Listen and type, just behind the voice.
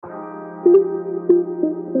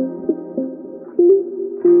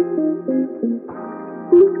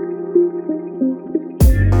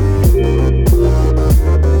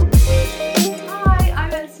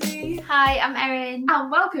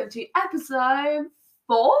to episode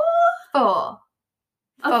 4? 4.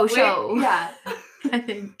 Full show. Yeah. I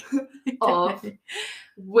think. Of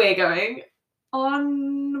we're going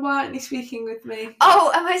on. Why aren't you speaking with me?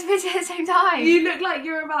 Oh, am I supposed to at the same time? You look like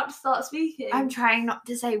you're about to start speaking. I'm trying not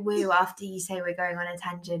to say woo after you say we're going on a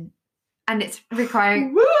tangent. And it's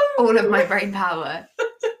requiring Woo! all of my brain power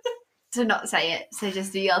to not say it. So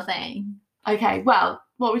just do your thing. Okay, well,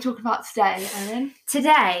 what are we talking about today, Erin?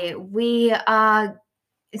 Today we are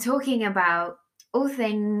talking about all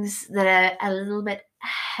things that are a little bit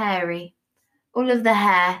hairy. All of the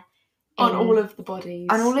hair. On all of the bodies.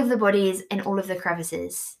 On all of the bodies in all of the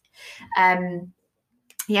crevices. Yeah,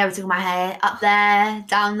 we're talking about hair up there,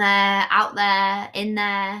 down there, out there, in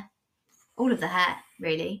there. All of the hair,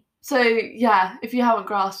 really. So, yeah, if you haven't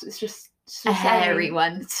grasped, it's just a hairy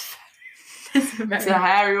one. It's a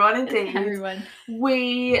hairy one indeed. Hairy one.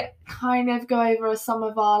 We kind of go over some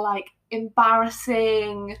of our, like,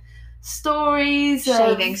 embarrassing stories.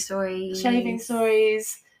 Shaving stories.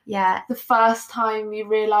 Yeah. The first time you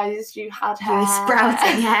realised you had hair. You were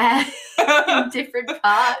sprouting hair in different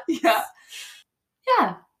parts. Yeah.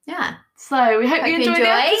 Yeah. Yeah. So we hope you enjoy the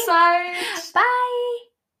episode. Bye.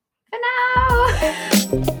 For now.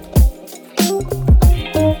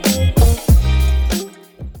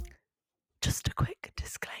 Just a quick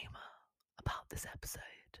disclaimer about this episode.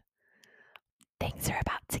 Things are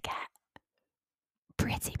about to get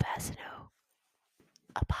pretty personal.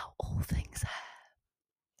 About all things hair.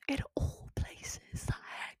 In all places that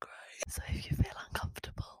hair grows. So if you feel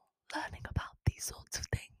uncomfortable learning about these sorts of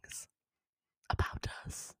things about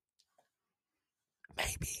us,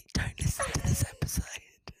 maybe don't listen to this episode.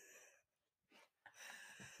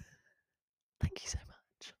 Thank you so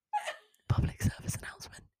much. Public service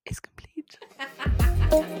announcement is complete.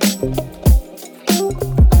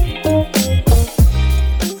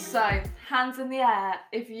 So, hands in the air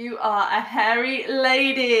if you are a hairy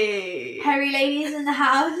lady. Hairy ladies in the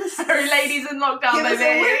house. Hairy ladies in lockdown, Give us a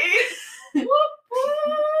baby. Whoop,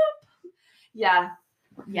 whoop. Yeah.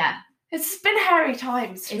 Yeah. It's been hairy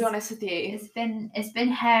times, to be honest with you. It's been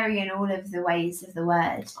hairy in all of the ways of the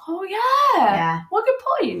word. Oh, yeah. Yeah. What a good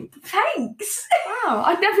point. Thanks. Wow,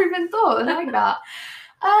 I'd never even thought like that.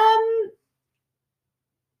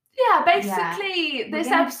 Yeah, basically, this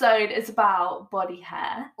episode is about body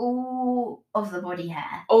hair. All of the body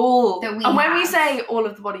hair. All. That we and when have. we say all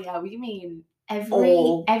of the body hair, we mean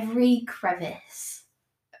every crevice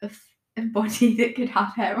of body that could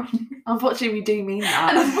have hair on it. Unfortunately, we do mean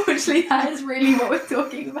that. And unfortunately, that is really what we're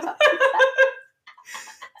talking about.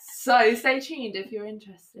 So stay tuned if you're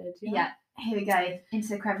interested. Yeah. Here we go. Into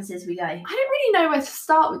the crevices we go. I don't really know where to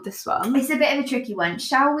start with this one. It's a bit of a tricky one.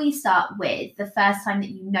 Shall we start with the first time that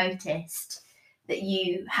you noticed that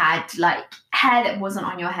you had, like, hair that wasn't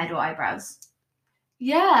on your head or eyebrows?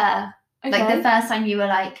 Yeah. Okay. Like, the first time you were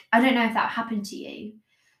like, I don't know if that happened to you.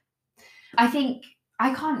 I think,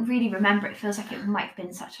 I can't really remember. It feels like it might have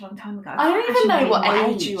been such a long time ago. I don't even know what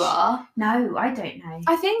age you are. No, I don't know.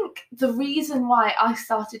 I think the reason why I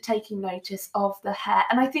started taking notice of the hair,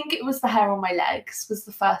 and I think it was the hair on my legs was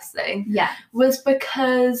the first thing. Yeah. Was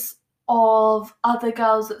because of other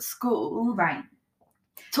girls at school. Right.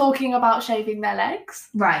 Talking about shaving their legs.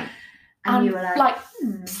 Right. And you were like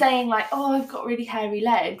saying like, oh, I've got really hairy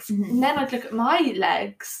legs. Mm-hmm. And then I'd look at my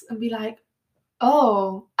legs and be like,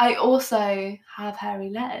 oh, I also have hairy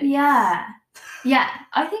legs. Yeah. Yeah,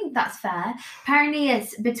 I think that's fair. Apparently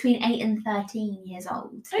it's between 8 and 13 years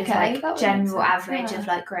old. Okay. It's like general average of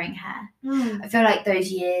like growing hair. Mm. I feel like those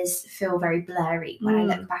years feel very blurry when I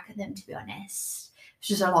look back at them, to be honest. It's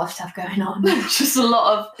just a lot of stuff going on. Just a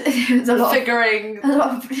lot of figuring a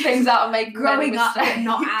lot of things out and making growing up mistakes. but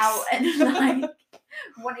not out and like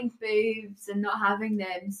wanting boobs and not having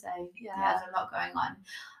them. So yeah, there's a lot going on.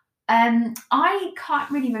 I can't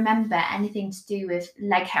really remember anything to do with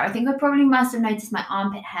leg hair. I think I probably must have noticed my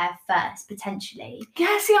armpit hair first, potentially.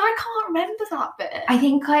 Yeah, see, I can't remember that bit. I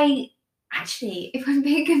think actually, if I'm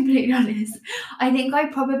being completely honest, I think I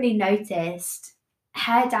probably noticed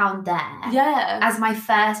hair down there. Yeah. As my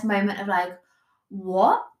first moment of like,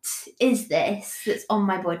 what is this that's on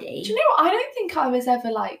my body? Do you know what? I don't think I was ever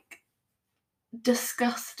like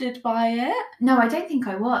disgusted by it. No, I don't think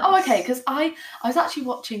I was. Oh, okay, because I was actually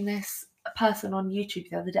watching this person on YouTube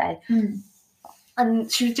the other day.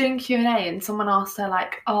 And she was doing Q&A and someone asked her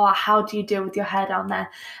like, oh, how do you deal with your hair down there?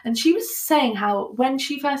 And she was saying how when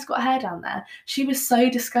she first got hair down there, she was so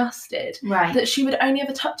disgusted that she would only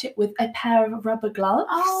ever touch it with a pair of rubber gloves.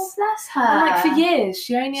 Oh, bless her. And like for years,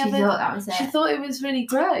 she thought that was it. She thought it was really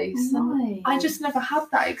gross. No. I just never had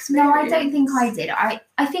that experience. No, I don't think I did.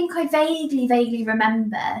 I think I vaguely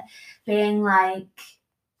remember being like,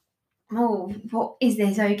 oh, what is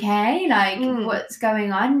this okay? Like, what's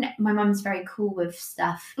going on? My mum's very cool with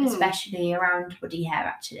stuff, especially around body hair,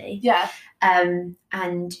 actually. Yeah.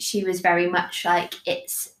 And she was very much like,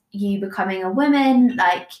 it's you becoming a woman,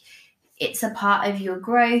 like, it's a part of your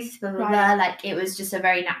growth, blah, blah, blah. Like, it was just a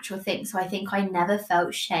very natural thing. So I think I never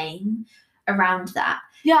felt shame around that.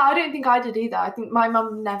 Yeah, I don't think I did either. I think my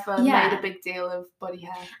mum never made a big deal of body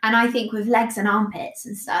hair. And I think with legs and armpits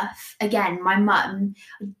and stuff, again, my mum,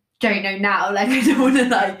 don't know now, like, I don't want to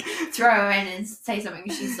like throw her in and say something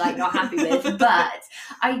she's like not happy with, but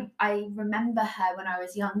I remember her when I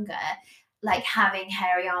was younger, like having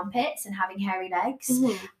hairy armpits and having hairy legs,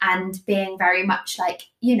 and being very much like,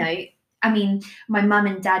 you know, I mean, my mum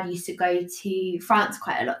and dad used to go to France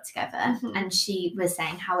quite a lot together, and she was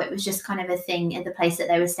saying how it was just kind of a thing in the place that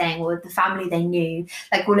they were staying, or the family they knew,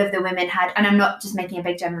 like all of the women had, and I'm not just making a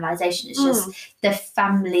big generalization, it's just the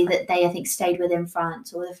family that they, I think, stayed with in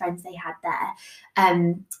France, or the friends they had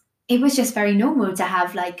there. It was just very normal to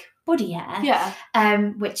have like body hair,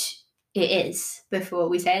 which it is, before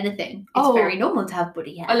we say anything. It's very normal to have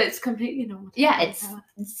body hair. Well, it's completely normal. Yeah, it's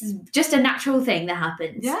just a natural thing that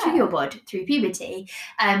happens to your body through puberty.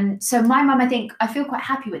 So my mum, I feel quite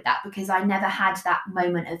happy with that, because I never had that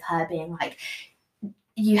moment of her being like,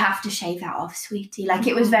 you have to shave that off, sweetie. Like,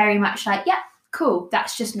 it was very much like, yeah, cool,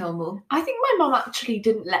 that's just normal. I think my mum actually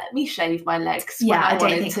didn't let me shave my legs. Yeah, I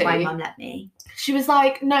don't think my mum let me. She was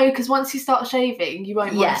like, no, because once you start shaving, you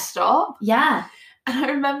won't want to stop. Yeah. And I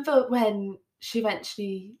remember when she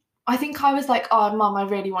eventually, I think I was like, oh, Mum, I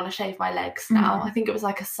really want to shave my legs now. I think it was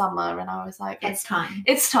like a summer, and I was like, it's time.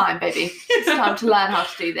 It's time, baby. It's time to learn how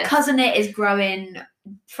to do this. Cousin It is growing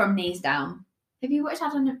from knees down. Have you watched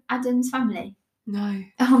Addams Family? No.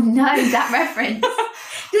 Oh, no, that reference.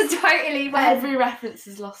 Just totally went. Every reference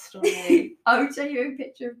is lost on me. I'll show you a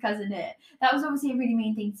picture of Cousin It. That was obviously a really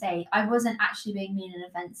mean thing to say. I wasn't actually being mean and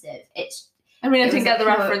offensive. I didn't get the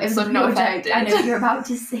reference, so I'm not offended. I know, you're about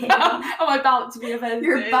to say. I'm about to be offended.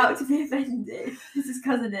 You're about to be offended. This is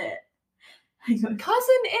Cousin It. Cousin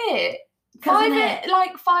It? Cousin It?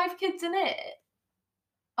 Like 5 kids in it?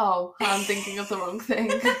 Oh, I'm thinking of the wrong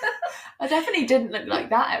thing. I definitely didn't look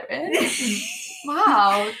like that, Erin.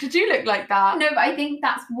 Wow, did you look like that? No, but I think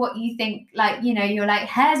that's what you think, like, you know, you're like,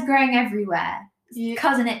 hair's growing everywhere.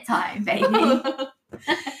 Cousin It time, baby.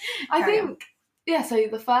 I think, so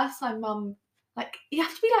the first time Mum, like, you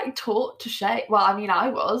have to be, like, taught to shave. Well, I mean, I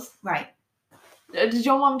was. Right. Did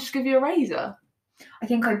your mum just give you a razor? I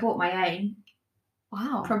think I bought my own.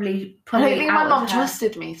 Wow. Probably I don't think my mum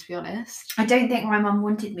trusted me, to be honest. I don't think my mum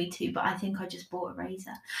wanted me to, but I think I just bought a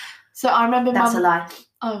razor. So I remember That's a lie.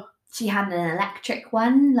 Oh. She had an electric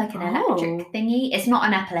one, like an electric thingy. It's not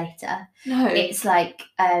an epilator. No. It's like,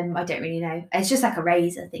 I don't really know. It's just like a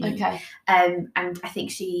razor thingy. Okay. And I think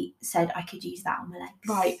she said I could use that on my legs.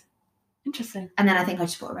 Right. Interesting. And then I think I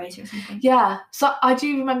just bought a razor or something. Yeah. So I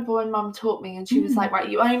do remember when Mum taught me, and she was like, right,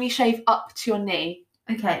 you only shave up to your knee.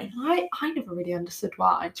 Okay. I never really understood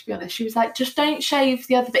why, to be honest. She was like, just don't shave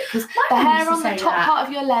the other bit, because the hair on the top part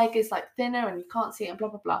of your leg is like thinner and you can't see it and blah,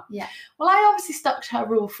 blah, blah. Yeah. Well, I obviously stuck to her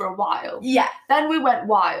rule for a while. Yeah. Then we went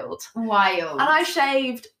wild. And I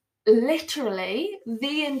shaved literally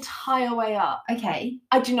the entire way up. Okay.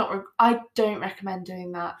 I don't recommend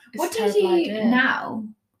doing that. What do you do now?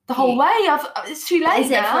 The whole way. It's too late.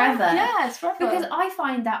 Is it forever? Yeah, it's forever. Because I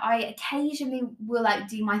find that I occasionally will like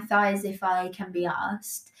do my thighs if I can be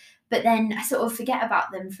asked, but then I sort of forget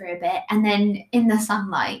about them for a bit, and then in the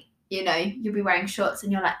sunlight, you know, you'll be wearing shorts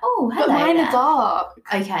and you're like, oh, hello. But mine are dark.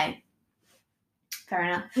 Okay. Fair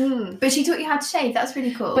enough. But she taught you how to shave. That's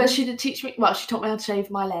really cool. But she did teach me. Well, she taught me how to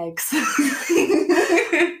shave my legs.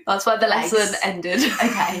 That's where the lesson ended.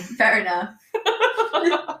 Okay, fair enough.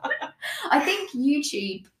 I think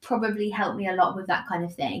YouTube probably helped me a lot with that kind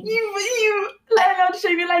of thing. You learn how to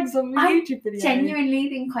shave your legs on the YouTube video. I genuinely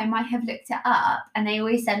think I might have looked it up, and they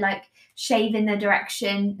always said like shave in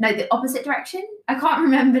the opposite direction. I can't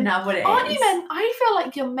remember now what it is. I feel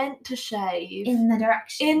like you're meant to shave in the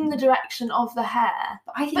direction of the hair.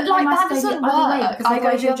 But I think like that doesn't work. Because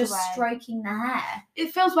otherwise you're just stroking the hair.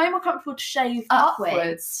 It feels way more comfortable to shave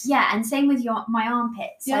upwards. Yeah, and same with my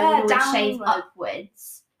armpits. Yeah, I would always shave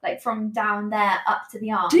upwards. Like from down there up to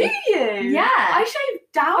the arm. Do you? Yeah. I shave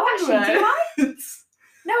downwards. Oh, actually, do I?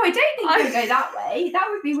 No, I don't think I would go that way. That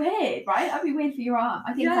would be weird, right? That'd be weird for your arm.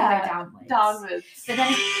 I think I go downwards. Downwards. But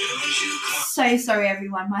then, so sorry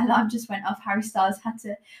everyone, my alarm just went off. Harry Styles had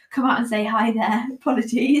to come out and say hi there.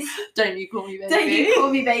 Apologies. Don't you call me baby. Don't you call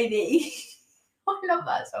me baby. I love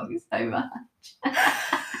that song so much.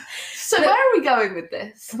 So where are we going with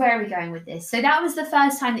this? Where are we going with this? So that was the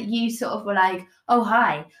first time that you sort of were like, oh,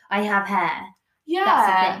 hi, I have hair. Yeah.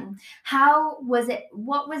 That's the thing. How was it?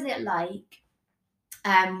 What was it like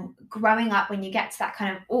growing up when you get to that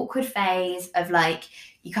kind of awkward phase of like,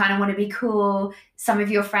 you kind of want to be cool. Some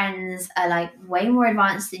of your friends are like way more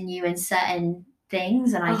advanced than you in certain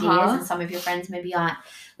things and ideas, and some of your friends maybe aren't.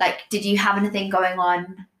 Like, did you have anything going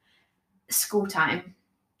on school time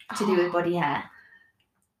to do with body hair?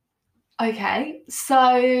 Okay, so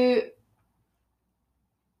I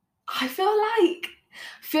feel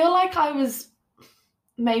like I was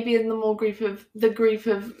maybe in the group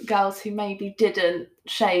of girls who maybe didn't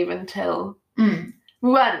shave until we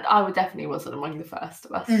weren't. I definitely wasn't among the first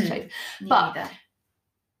of us to shave, but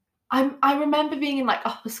I remember being in like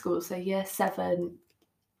upper school, so year 7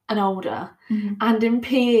 and older, and in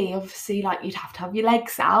PE, obviously, like you'd have to have your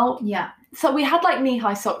legs out. Yeah. So we had like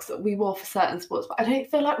knee-high socks that we wore for certain sports, but I don't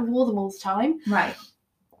feel like we wore them all the time. Right.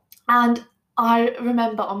 And I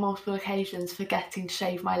remember on multiple occasions forgetting to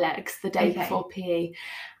shave my legs the day before PE,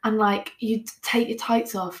 and like you'd take your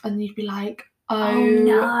tights off and you'd be like, oh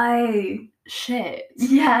no, shit,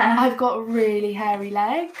 yeah, I've got really hairy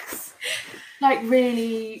legs, like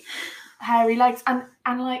really hairy legs, and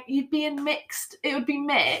like you'd be in mixed, it would be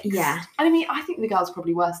mixed. Yeah. And I mean, I think the girls are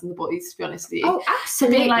probably worse than the boys, to be honest with you. Oh,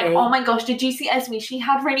 absolutely. Being like, oh my gosh, did you see Esme? She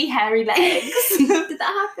had really hairy legs. Did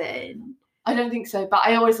that happen? I don't think so, but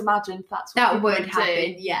I always imagined that's what that would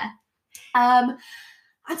happen. Yeah. And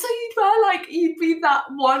so you'd be that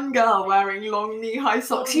one girl wearing long knee-high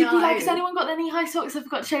socks. You'd be like, has anyone got their knee-high socks? I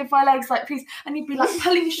forgot to shave my legs, like, please. And you'd be like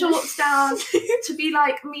pulling shorts down to be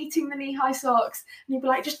like meeting the knee-high socks. And you'd be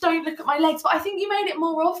like, just don't look at my legs. But I think you made it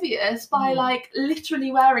more obvious by like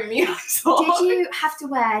literally wearing knee-high socks. Did you have to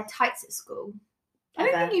wear tights at school? I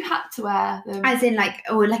don't think you had to wear them. As in like,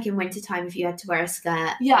 or like in winter time if you had to wear a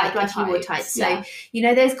skirt. Yeah, like if you wore tights. So, you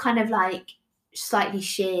know, those kind of like slightly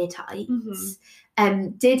sheer tights.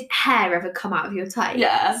 Did hair ever come out of your tights?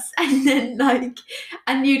 Yeah. And then like,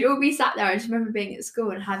 and you'd all be sat there. I just remember being at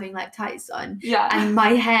school and having like tights on. Yeah. And my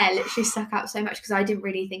hair literally stuck out so much because I didn't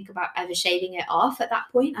really think about ever shaving it off at that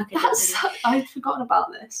point. I'd forgotten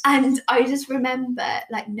about this. And I just remember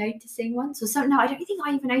like noticing once or something. No, I don't think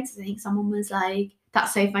I even noticed. I think someone was like,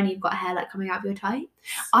 that's so funny, you've got hair like coming out of your tights.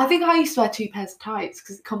 I think I used to wear 2 pairs of tights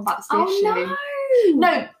because it combats the issue. No.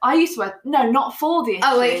 No, I used to wear, not for the issue.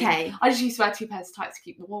 Oh, okay. I just used to wear 2 pairs of tights to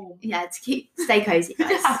keep them warm. Yeah, stay cozy,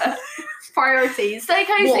 guys. Yeah. Priorities. Stay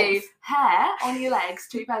cozy. Warmth. Hair on your legs,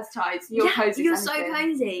 2 pairs of tights, you're cozy. You're so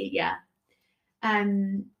cozy, yeah.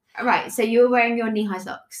 Right, so you were wearing your knee-high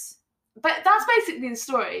socks. But that's basically the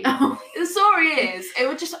story. The story is,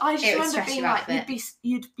 I just remember being like,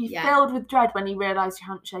 you'd be filled with dread when you realised you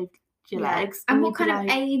hadn't shaved your legs. And what kind of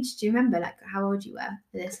age do you remember? Like how old you were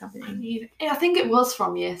for this happening? I think it was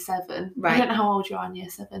from year 7. Right. I don't know how old you are in year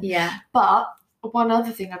 7. Yeah. But one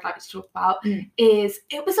other thing I'd like to talk about is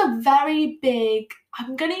it was a very big,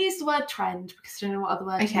 I'm going to use the word trend because I don't know what other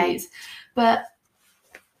word to use, but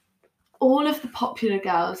all of the popular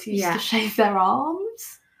girls used to shave their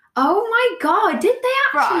arms. Oh my god, did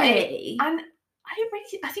they actually? Right. And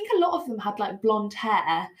I think a lot of them had like blonde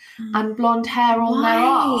hair and blonde hair on their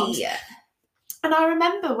arms. And I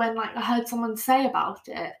remember when like I heard someone say about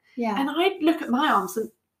it, and I'd look at my arms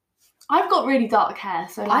and I've got really dark hair,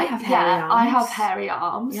 so like, I have hairy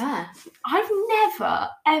arms. Yeah. I've never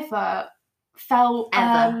ever felt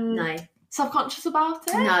self-conscious about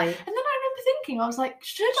it. No. And then I remember thinking, I was like,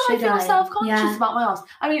 should I feel self-conscious about my arms?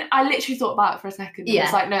 I mean, I literally thought about it for a second. And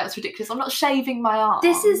was like, no, that's ridiculous. I'm not shaving my arms.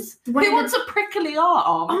 This is who wants a prickly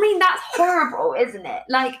arm? I mean, that's horrible, isn't it?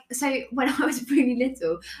 Like, so when I was really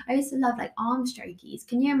little, I used to love like arm strokies.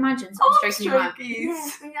 Can you imagine someone stroking your arm?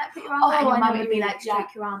 Yes, when you like put your arm out and your mum would be like,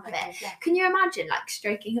 stroke your arm a bit. Yeah. Can you imagine like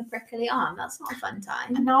stroking a prickly arm? That's not a fun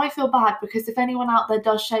time. And now I feel bad because if anyone out there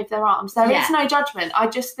does shave their arms, there is no judgment. I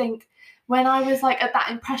just think when I was like at that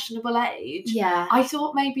impressionable age, I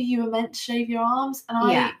thought maybe you were meant to shave your arms,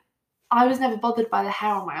 and I was never bothered by the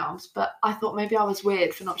hair on my arms, but I thought maybe I was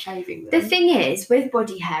weird for not shaving them. The thing is, with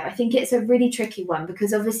body hair, I think it's a really tricky one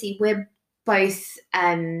because obviously we're both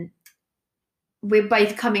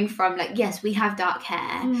coming from like, yes, we have dark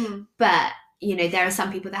hair, but you know, there are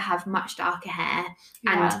some people that have much darker hair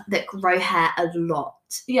and that grow hair a lot.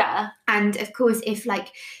 Yeah. And of course, if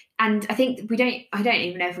like, and I think I don't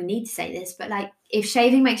even know if we need to say this, but like if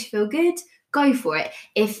shaving makes you feel good, go for it.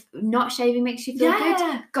 If not shaving makes you feel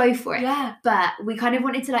good, go for it. Yeah. But we kind of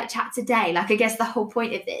wanted to like chat today. Like, I guess the whole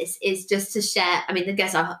point of this is just to share. I mean,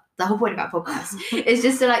 the whole point of our podcast is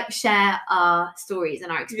just to like share our stories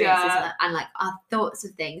and our experiences and like our thoughts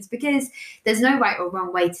of things, because there's no right or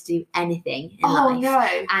wrong way to do anything in life.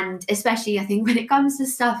 No. And especially, I think when it comes to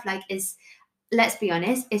stuff like let's be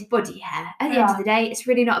honest, it's body hair. At the end of the day, it's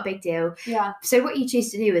really not a big deal. Yeah. So what you choose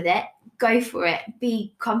to do with it, go for it.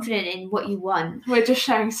 Be confident in what you want. We're just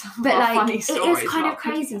sharing some funny stories. It is kind of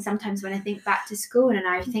crazy sometimes when I think back to school, and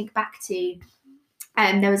I think back to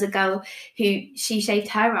there was a girl who she shaved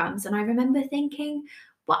her arms, and I remember thinking,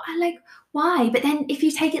 why? But then if you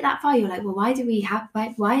take it that far, you're like, well, why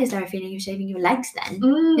is there a feeling of shaving your legs then?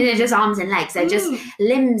 Just arms and legs. They're just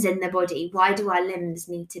limbs in the body. Why do our limbs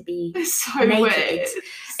need to be naked? Weird.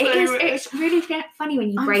 It's really funny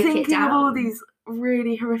when you break it down. I'm thinking of all these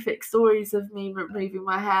really horrific stories of me removing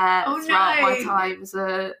my hair throughout my time as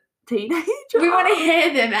a teenager. We want to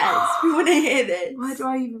hear them, Ez. We want to hear this. Where do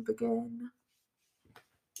I even begin?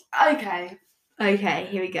 Okay,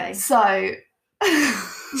 here we go. So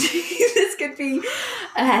this could be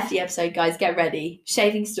a hefty episode, guys. Get ready.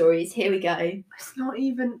 Shaving stories. Here we go. It's not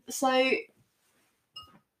even so.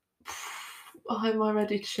 Am I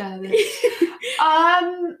ready to share this?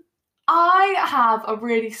 I have a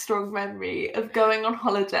really strong memory of going on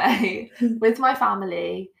holiday with my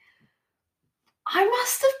family. I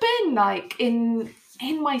must have been like in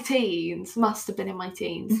my teens.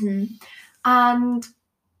 Mm-hmm. And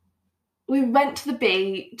we went to the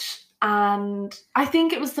beach. And I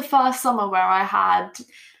think it was the first summer where I had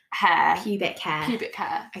hair. Pubic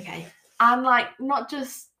hair. Okay. And like, not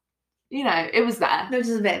just, it was there. Not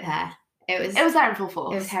just a bit of hair. It was there in full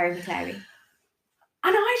force. It was hairy McClary.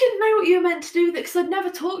 And I didn't know what you were meant to do with it, because I'd never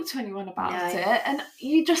talked to anyone about it. And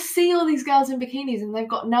you just see all these girls in bikinis and they've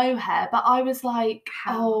got no hair. But I was like,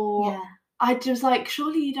 I was like,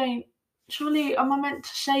 surely am I meant to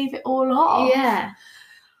shave it all off? Yeah.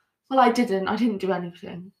 Well, I didn't do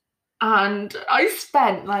anything. And I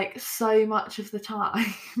spent like so much of the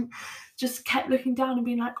time just kept looking down and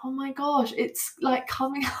being like, oh my gosh, it's like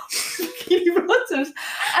coming out of bikini bottoms.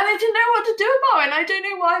 And I didn't know what to do about it. And I don't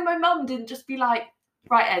know why my mum didn't just be like,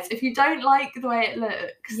 right, Ez, if you don't like the way it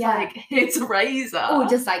looks, like, here's a razor. Or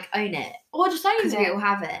just like own it. Or just own it. Because we all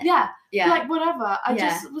have it. Yeah. Like, whatever. I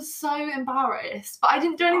just was so embarrassed. But I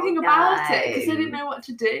didn't do anything about it because I didn't know what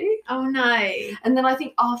to do. Oh, no. And then I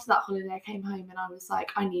think after that holiday, I came home and I was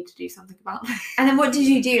like, I need to do something about this. And then what did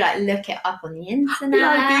you do? Like, look it up on the internet?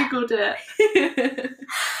 Yeah, I Googled it.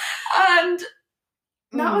 And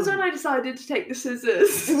that was when I decided to take the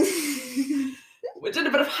scissors. We did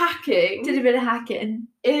a bit of hacking.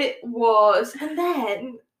 It was, and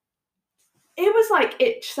then it was like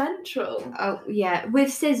Itch Central. Oh yeah,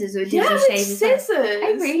 with scissors or did you with shave scissors?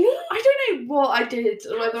 Oh really? I don't know what I did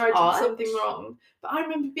or whether I did something wrong, but I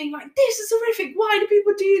remember being like, "This is horrific. Why do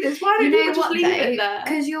people do this? Why don't people just leave it there?"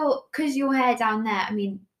 Because your hair down there. I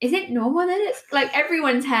mean, is it normal that it's like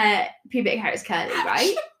everyone's pubic hair is curly,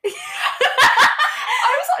 right?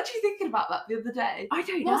 I was actually thinking about that the other day. I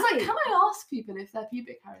don't know. I was like, can I ask people if their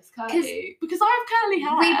pubic hair is curly? Because I have curly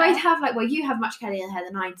hair. We both have you have much curlier hair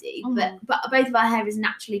than I do, but both of our hair has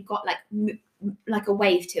naturally got like a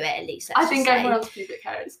wave to it at least. I think everyone's pubic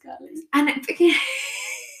hair is curly. And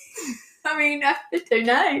I mean, I don't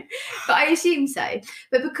know, but I assume so.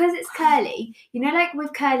 But because it's curly, like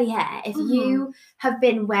with curly hair, if you have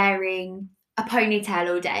been wearing a ponytail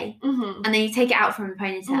all day and then you take it out from a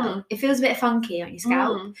ponytail, it feels a bit funky on your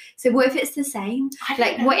scalp. So what if it's the same?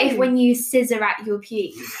 What if when you scissor at your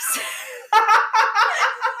pubes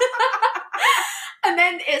and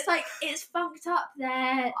then it's funked up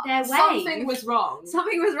their wave? Something was wrong.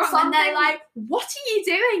 And they're like, what are you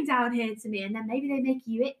doing down here to me? And then maybe they make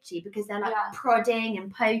you itchy because they're like prodding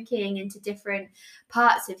and poking into different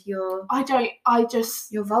parts of your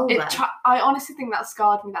your vulva. I honestly think that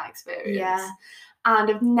scarred me, that experience. Yeah.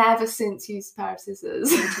 And I've never since used a pair of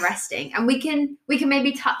scissors. Interesting. And we can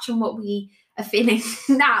maybe touch on what we are feeling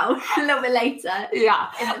now a little bit later.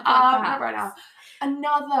 Yeah. In the podcast. Not right now.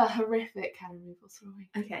 Another horrific hair removal story.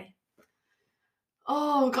 Okay.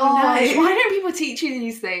 Oh gosh, why don't people teach you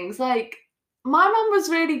these things? Like, my mum was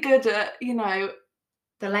really good at,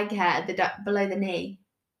 the leg hair, below the knee.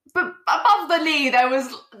 But above the knee, there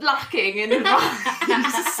was lacking in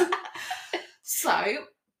advice. So,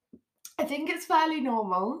 I think it's fairly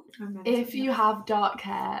normal if you have dark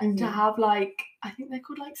hair to have I think they're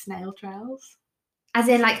called snail trails. As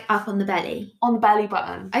in up on the belly? On the belly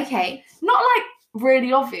button. Okay. Not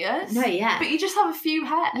really obvious. No, yeah. But you just have a few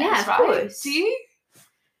hairs, yeah, of right? course. Do you?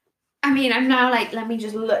 I mean, I'm now like, let me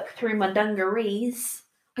just look through my dungarees.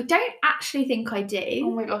 I don't actually think I do.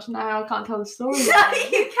 Oh my gosh, no, I can't tell the story. No,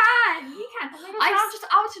 you can. You can. Oh my gosh, I've just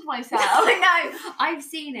outed myself. I know. I've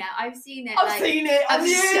seen it. I've seen it. I've seen it. I've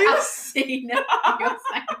seen it. You're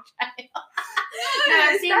so jail. No,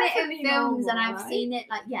 I've seen it in films, and I've seen it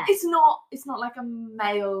like It's not like a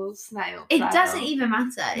male snail. It doesn't even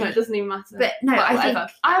matter. No, it doesn't even matter. But no, I think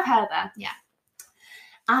I have hair there. Yeah.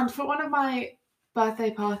 And for one of my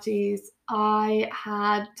birthday parties, I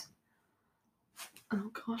had. Oh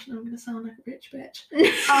gosh, now I'm gonna sound like a rich bitch.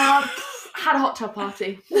 Had a hot tub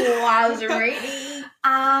party. Wowzery.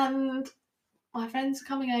 And my friends were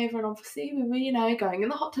coming over, and obviously we were, going in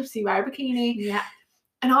the hot tub to wear a bikini. Yeah.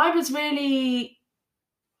 And I was really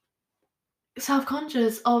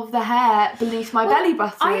self-conscious of the hair beneath my belly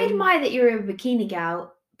button. I admire that you're a bikini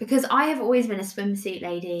gal, because I have always been a swimsuit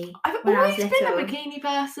lady. I've always been a bikini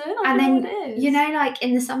person. And then, like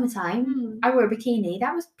in the summertime, I wore a bikini.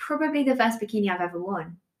 That was probably the first bikini I've ever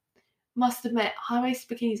worn. Must admit,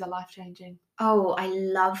 high-waisted bikinis are life-changing. Oh, I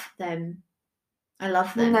love them. We'll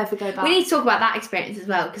never go back. We need to talk about that experience as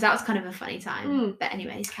well, because that was kind of a funny time. But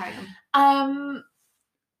anyways, carry on.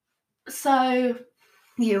 So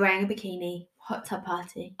you were wearing a bikini, hot tub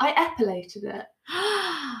party. I epilated it.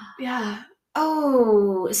 Yeah.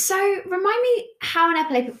 Oh, so remind me how an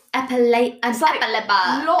epilator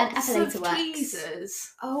works.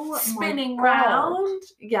 Tweezers. Oh, spinning round.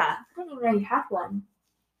 Yeah. I don't know you have one.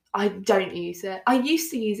 I don't use it. I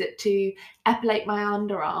used to use it to epilate my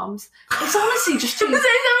underarms. It's honestly just too. Say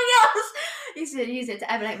something else. You should use it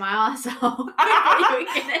to epilate my arsehole.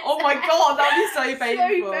 Oh my god, that'd be so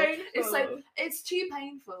painful. So it's too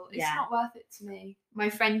painful. It's not worth it to me. My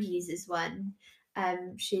friend uses one.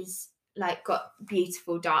 She's like got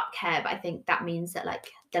beautiful dark hair, but I think that means that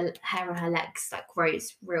like the hair on her legs like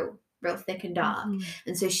grows real thick and dark,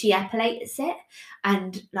 and so she epilates it,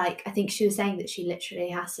 and like I think she was saying that she literally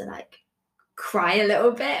has to like cry a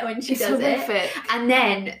little bit when she does it, and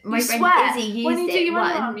then my friend Izzy used when you do your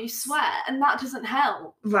once. underarm, you sweat, and that doesn't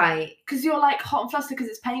help, right? Because you're like hot and flustered because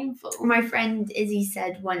it's painful. My friend Izzy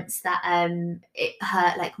said once that it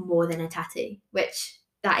hurt like more than a tattoo, which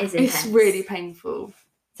that is intense. It's really painful.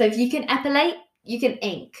 So if you can epilate, you can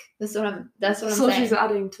ink. That's what I'm saying. She's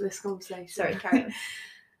adding to this conversation. Sorry, carry on.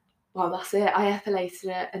 Well, that's it. I epilated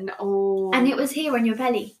it, and and it was here on your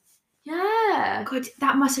belly. Yeah. God,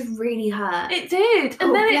 that must have really hurt. It did,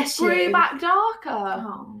 and then it grew back darker.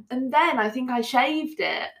 Oh. And then I think I shaved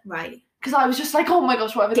it. Right. Because I was just like, oh my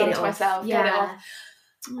gosh, what have I done to myself? Yeah. Get it off.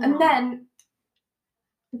 And then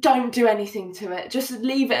don't do anything to it. Just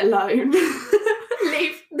leave it alone.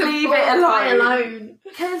 Leave it alone.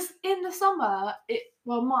 Because in the summer,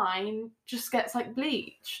 mine just gets like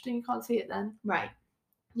bleached, and you can't see it then. Right.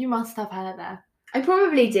 You must have hair there. I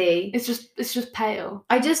probably do. It's just pale.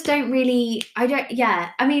 I just don't really. Yeah.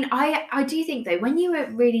 I mean, I do think though, when you were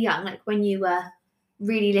really young, like when you were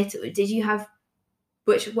really little, did you have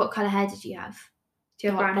what colour hair did you have? Do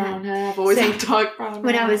you have brown hair? I've always had dark brown hair.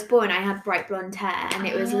 When I was born, I had bright blonde hair, and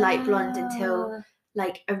it was light blonde until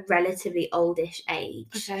like a relatively oldish age.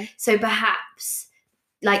 Okay. So perhaps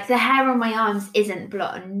like the hair on my arms isn't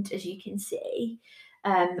blonde, as you can see.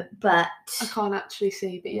 But I can't actually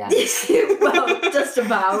see, but yeah. Well, just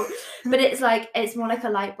about. But it's more like a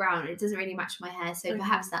light brown. It doesn't really match my hair, so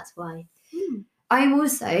perhaps that's why. I'm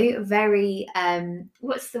also very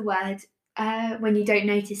what's the word? When you don't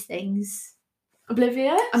notice things.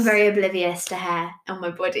 Oblivious? I'm very oblivious to hair on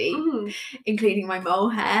my body, including my mole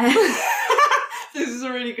hair. This is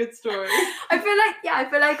a really good story. I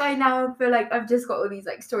feel like I've just got all these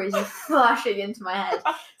like stories just flashing into my head.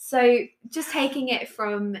 So just taking it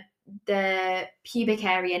from the pubic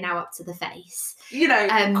area now up to the face.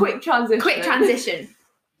 Quick transition.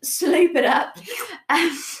 Sloop it up.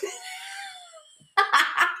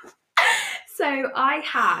 So I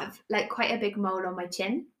have like quite a big mole on my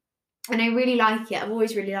chin, and I really like it. I've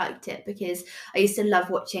always really liked it because I used to love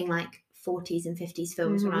watching like 40s and 50s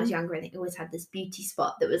films when I was younger, and they always had this beauty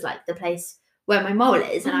spot that was like the place where my mole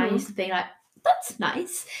is, and I used to think like, that's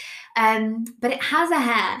nice. But it has a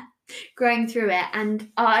hair growing through it,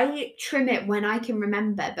 and I trim it when I can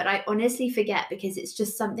remember, but I honestly forget because it's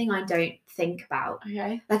just something I don't think about.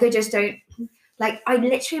 Okay. Like I just don't, like I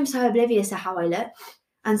literally am so oblivious to how I look.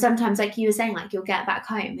 And sometimes, like you were saying, like you'll get back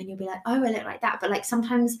home and you'll be like, oh, I look like that. But like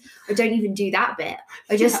sometimes I don't even do that bit.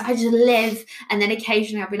 I just live, and then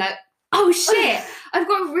occasionally I'll be like, oh shit, I've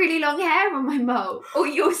got really long hair on my mole. Or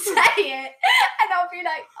you'll say it, and I'll be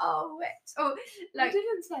like, oh, wait. Or like, I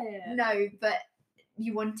didn't say it. No, but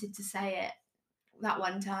you wanted to say it that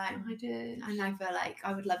one time. I did. And I feel like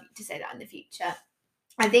I would love you to say that in the future.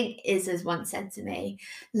 I think Iz has once said to me,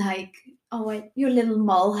 like, oh, your little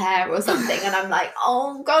mole hair or something. And I'm like,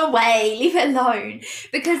 oh, go away, leave it alone.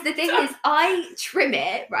 Because the thing is, I trim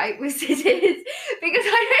it, right, with scissors because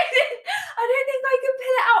I don't think I can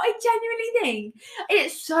pull it out. I genuinely think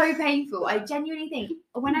it's so painful. I genuinely think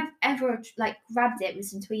when I've ever like grabbed it with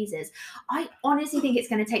some tweezers, I honestly think it's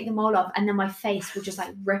going to take the mole off and then my face will just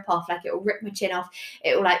like rip off. Like it will rip my chin off.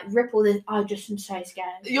 It will like rip all the, I just am so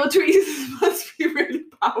scared. Your tweezers must be really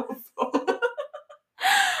powerful.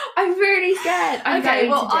 I'm really scared. I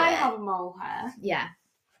have a mole hair. Yeah.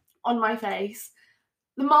 On my face.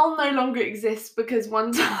 The mole no longer exists because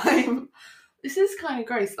one time, this is kind of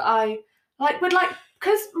gross, that I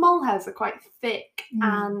because mole hairs are quite thick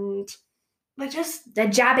and they're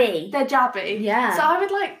jabby. They're jabby. Yeah. So I would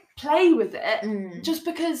like play with it just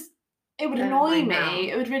because it would annoy me.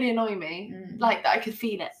 It would really annoy me. Like that I could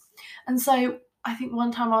feel it. And so I think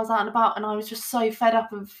one time I was out and about and I was just so fed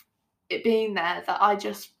up of it being there that I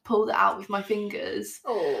just pulled it out with my fingers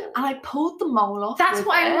and I pulled the mole off. That's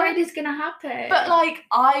what I'm worried is going to happen. But like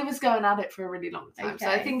I was going at it for a really long time, so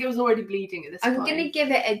I think it was already bleeding at this point. I'm going to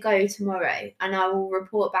give it a go tomorrow and I will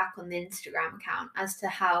report back on the Instagram account as to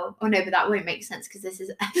how, oh no, but that won't make sense because this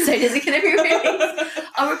episode isn't going to be released.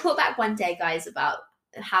 I'll report back one day, guys, about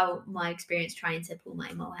how my experience trying to pull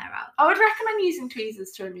my mole hair out. I would recommend using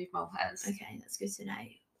tweezers to remove mole hairs. Okay, that's good to know.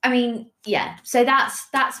 I mean, yeah. So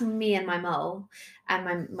that's me and my mole,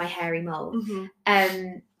 and my hairy mole.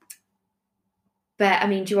 But I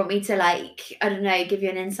mean, do you want me to like, I don't know, give you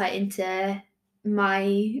an insight into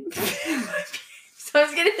my? So I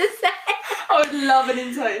was gonna say, I would love an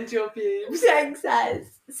insight into your pubes. Thanks,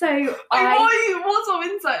 so what sort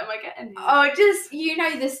of insight am I getting? Oh, just you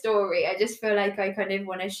know the story. I just feel like I kind of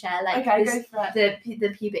want to share like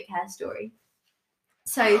the pubic hair story.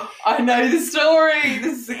 So I know the story.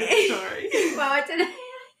 This is a good story. Well, I don't know.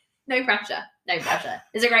 No pressure.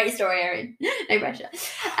 It's a great story, Erin. No pressure.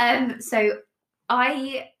 So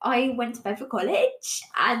I went to Bedford College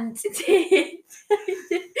and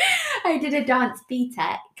I did a dance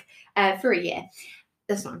BTEC for a year.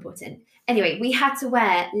 That's not important. Anyway, we had to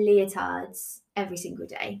wear leotards every single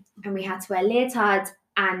day, and we had to wear leotards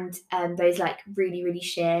and those like really, really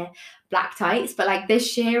sheer black tights, but like the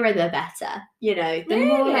sheerer the better, you know. The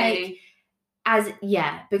more like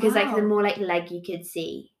because like the more like leg you could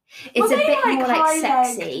see. It's a bit more like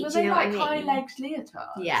sexy. Do you know what I mean? High-legged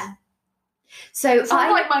leotards? Yeah. So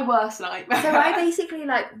like my worst nightmare. So I basically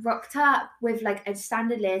like rocked up with like a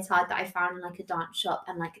standard leotard that I found in like a dance shop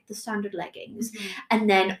and like the standard leggings, and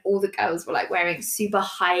then all the girls were like wearing super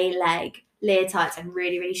high leg leotards and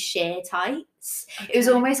really, really sheer tights. It was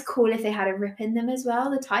almost cool if they had a rip in them as well.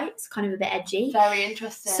 The tights, kind of a bit edgy. Very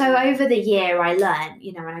interesting. So over the year I learned,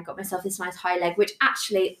 you know, and I got myself this nice high leg, which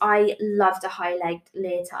actually I loved a high legged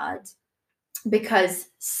leotard because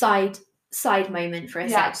side moment for a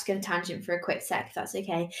sec, just going to tangent for a quick sec if that's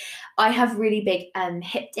okay. I have really big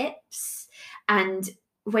hip dips, and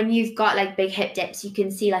when you've got like big hip dips, you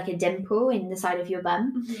can see like a dimple in the side of your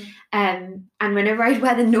bum. And whenever I'd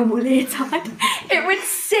wear the normal leotard, it would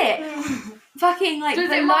sit fucking like below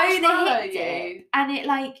the hip dip. And it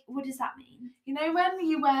like, what does that mean? You know when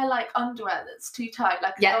you wear like underwear that's too tight,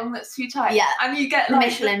 like a thong that's too tight, and you get the like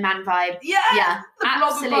Michelin Man vibe. Yeah,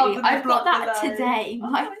 absolutely. I've got that today.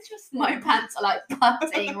 My pants are like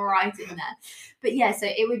butting right in there. But yeah, so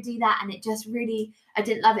it would do that, and it just really, I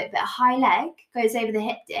didn't love it. But a high leg goes over the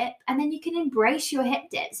hip dip, and then you can embrace your hip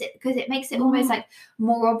dips because it makes it almost like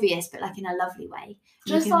more obvious, but like in a lovely way.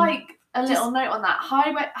 Just like a little note on that: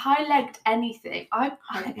 high-legged anything.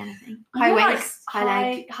 High-leg anything. High waist, high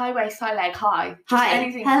leg, high. Just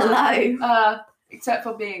anything. Hello. High. Except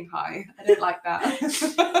for being high, I don't like that.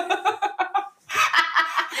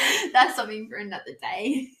 That's something for another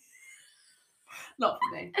day. Not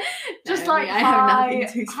for me. Just like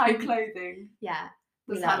high clothing. Yeah.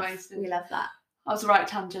 We love that. I was the right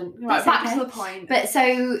tangent. Right, back to the point. But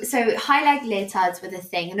so high leg leotards were the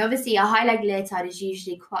thing, and obviously a high leg leotard is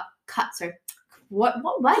usually cut. So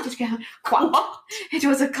what word just go? Quad. It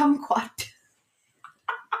was a kumquat.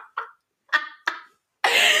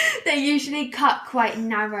 They're usually cut quite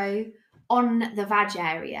narrow on the vag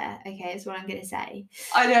area. Okay, is what I'm going to say.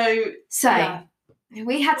 I know. So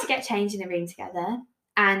we had to get changed in the room together.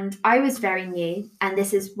 And I was very new, and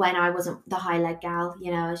this is when I wasn't the high leg gal,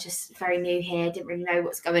 you know, I was just very new here, didn't really know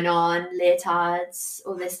what's going on, leotards,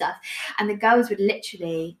 all this stuff. And the girls would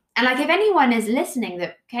literally, and like if anyone is listening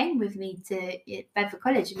that came with me to Bedford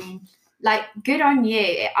College, I mean, like good on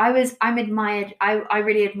you. I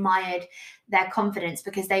really admired their confidence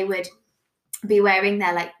because they would be wearing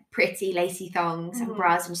their like pretty lacy thongs and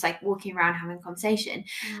bras and just like walking around having a conversation.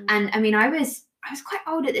 And I mean, I was quite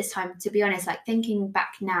old at this time, to be honest. Like thinking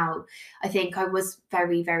back now, I think I was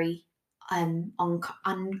very, very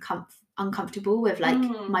uncomfortable with like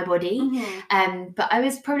my body. But I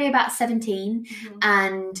was probably about 17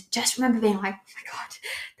 and just remember being like, oh my God,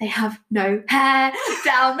 they have no hair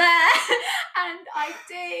down there. And I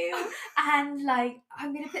do. And like,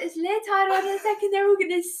 I'm going to put this leotard on in a second, they're all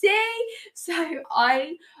going to see. So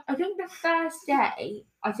I think the first day,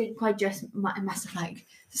 I think I must have like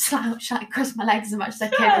slouched across my legs as much as I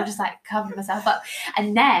could. I just like covered myself up.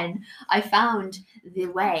 And then I found the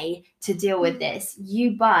way to deal with this.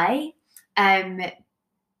 You buy,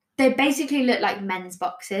 they basically look like men's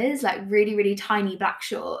boxes, like really, really tiny black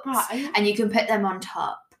shorts. Right. And you can put them on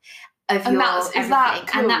top of your everything. Is that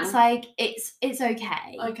cool? And that's like, it's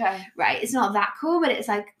okay. Okay. Right. It's not that cool, but it's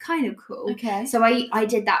like kind of cool. Okay. So I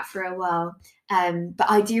did that for a while. But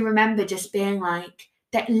I do remember just being like,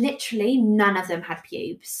 that literally none of them had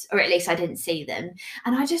pubes, or at least I didn't see them.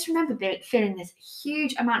 And I just remember feeling this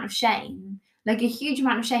huge amount of shame, like a huge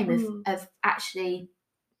amount of shame of actually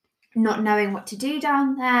not knowing what to do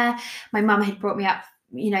down there. My mum had brought me up,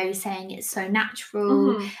 you know, saying it's so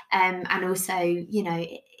natural. And also, you know,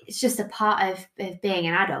 it's just a part of being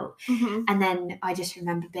an adult. And then I just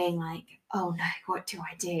remember being like, oh no, what do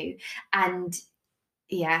I do? And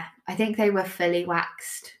yeah, I think they were fully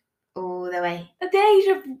waxed all the way. At the age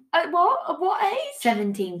of, at what age?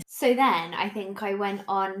 17. So then I think I went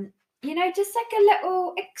on, you know, just like a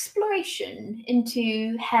little exploration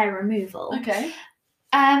into hair removal. Okay.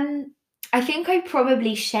 I think I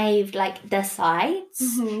probably shaved like the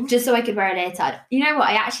sides just so I could wear a leotard. You know what?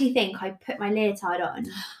 I actually think I put my leotard on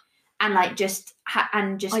and like just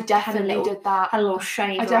I definitely did that. Had a little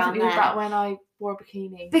shave around there. I definitely did that when I wore a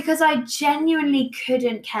bikini. Because I genuinely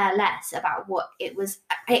couldn't care less about what it was.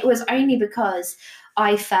 It was only because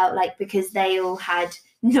I felt like because they all had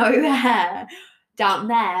no hair down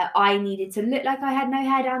there, I needed to look like I had no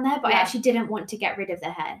hair down there, but I actually didn't want to get rid of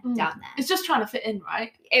the hair down there. It's just trying to fit in,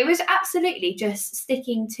 right? It was absolutely just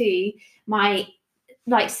sticking to my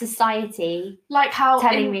like society, like how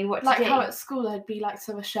telling me what to do. Like how at school I'd be like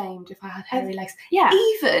so ashamed if I had hairy legs. Yeah.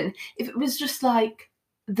 Even if it was just like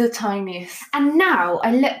the tiniest. And now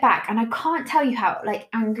I look back and I can't tell you how like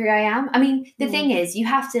angry I am. I mean, the thing is, you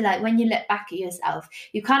have to like, when you look back at yourself,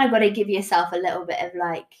 you kind of got to give yourself a little bit of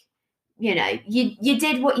like, you know, you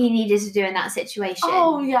did what you needed to do in that situation.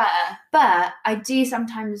 Oh yeah. But I do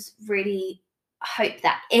sometimes really hope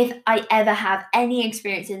that if I ever have any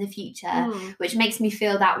experience in the future which makes me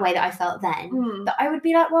feel that way that I felt then, that I would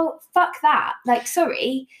be like, well, fuck that. Like,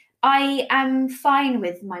 sorry, I am fine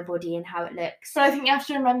with my body and how it looks. But I think you have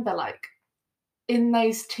to remember, like, in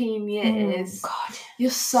those teen years, God, you're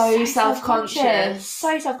so self-conscious.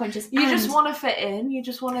 So self-conscious. You just want to fit in. You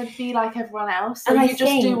just want to be like everyone else. So and you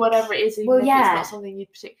just do whatever it is, even if it's not something you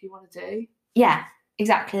particularly want to do. Yeah.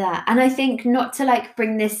 Exactly that. And I think not to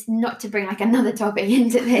bring like another topic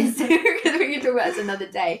into this because we can talk about this another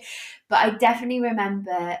day, but I definitely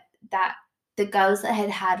remember that the girls that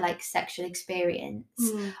had like sexual experience,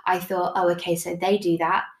 I thought, oh, okay, so they do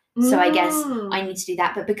that, so I guess I need to do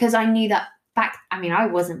that. But because I knew that I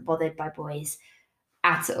wasn't bothered by boys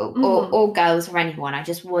at all, or girls or anyone. I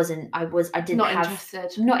just wasn't.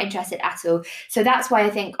 Not interested at all. So that's why I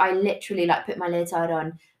think I literally like put my leotard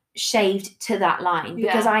on, shaved to that line,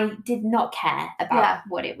 because I did not care about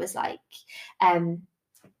what it was like, and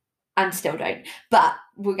still don't, but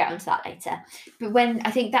we'll get onto that later. But when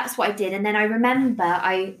I think that's what I did, and then I remember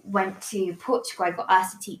I went to Portugal. I got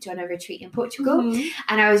asked to teach on a retreat in Portugal,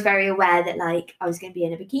 and I was very aware that like I was going to be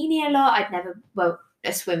in a bikini a lot. I had a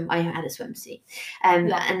swimsuit,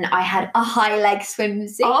 and I had a high leg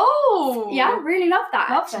swimsuit. Oh yeah, really love that.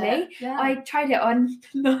 Actually, I tried it on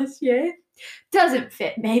last year. Doesn't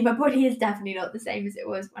fit me. My body is definitely not the same as it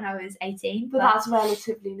was when I was 18. But that's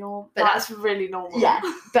relatively normal. But that's really normal. Yeah.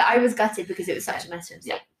 But I was gutted because it was such a mess.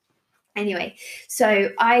 Yeah. Anyway, so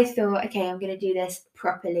I thought, okay, I'm going to do this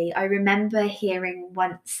properly. I remember hearing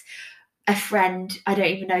once a friend, I don't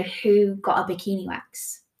even know who, got a bikini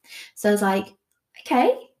wax. So I was like,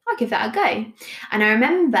 okay, I'll give that a go. And I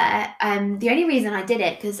remember the only reason I did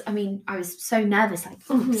it, because I mean I was so nervous, like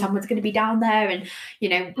someone's going to be down there, and you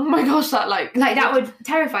know, oh my gosh, that like that would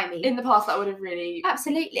terrify me. In the past, that would have really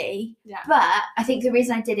absolutely. Yeah. But I think the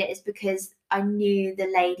reason I did it is because I knew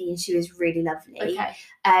the lady and she was really lovely. Okay.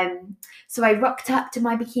 So I rocked up to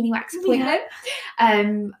my bikini wax appointment.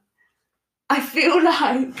 I feel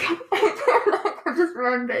like I just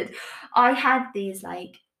remembered I had these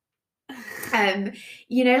like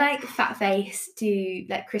You know, like Fat Face do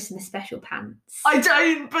like Christmas special pants. I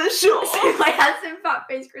don't, but sure. So I had some Fat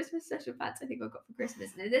Face Christmas special pants I think I got for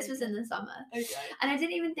Christmas. And this was in the summer. Okay. And I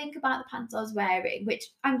didn't even think about the pants I was wearing, which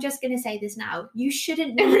I'm just going to say this now. You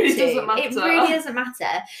shouldn't need It really to. doesn't matter. It really doesn't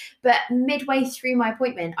matter. But midway through my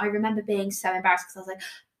appointment, I remember being so embarrassed because I was like,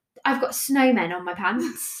 I've got snowmen on my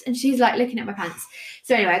pants. And she's like looking at my pants.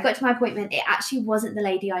 So anyway, I got to my appointment. It actually wasn't the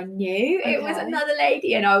lady I knew. Okay. It was another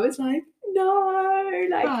lady. And I was like, no,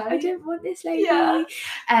 like, I don't want this lady. Yeah.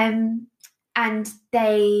 And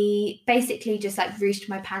they basically just like ruched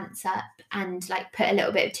my pants up and like put a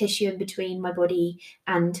little bit of tissue in between my body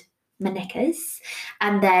and my knickers.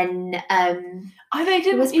 And then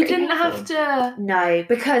you didn't have to. No,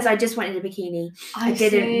 because I just wanted a bikini. I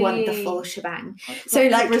didn't want the full shebang. So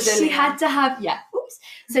like she had to have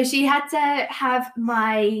So she had to have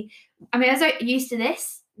I was used to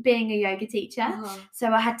this being a yoga teacher.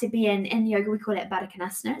 So I had to be in yoga, we call it Baddha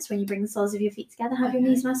Konasana. It's when you bring the soles of your feet together, have your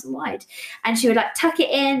knees nice and wide. And she would like tuck it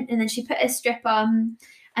in, and then she put a strip on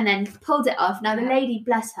and then pulled it off. Now the lady,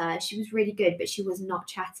 bless her, she was really good, but she was not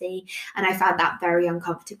chatty, and I found that very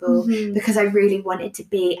uncomfortable because I really wanted to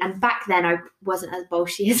be, and back then I wasn't as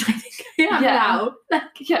bolshy as I think I am now.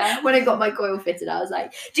 Like, when I got my coil fitted, I was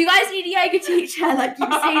like, do you guys need a yoga teacher? Like,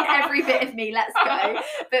 you've seen every bit of me, let's go.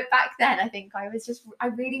 But back then I think I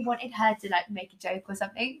really wanted her to like make a joke or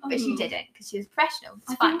something, but she didn't because she was professional.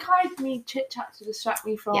 I think I'd need chit chat to distract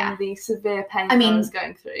me from the severe pain I was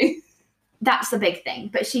going through. That's the big thing,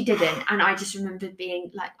 but she didn't. And I just remembered being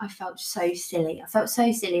like, I felt so silly.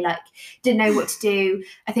 Like, didn't know what to do.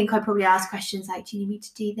 I think I probably asked questions like, do you need me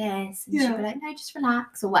to do this? And she'd be like, no, just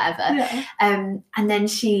relax or whatever. And then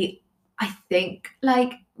she, I think,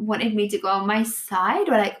 like, wanted me to go on my side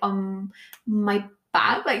or like on my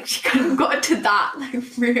back. Like, she kind of got to that, like,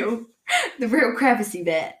 the real crevicy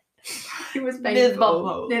bit. It was painful. Near the bum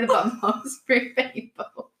hole. It was pretty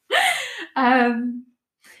painful.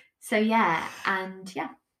 So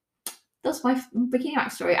that's my bikini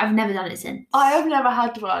wax story. I've never done it since. I have never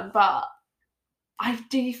had one, but I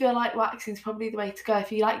do feel like waxing is probably the way to go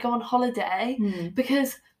if you like go on holiday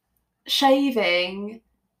because shaving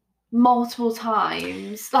multiple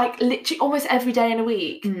times, like literally almost every day in a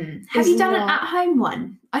week. Have you done an at-home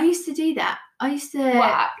one? I used to do that. I used to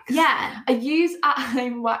wax. Yeah. I use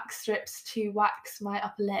at-home wax strips to wax my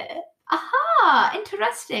upper lip. Aha,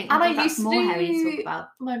 interesting. And I used to more hairy to talk about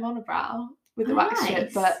my monobrow with the wax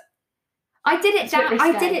strip, but I did it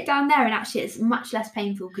down there, and actually it's much less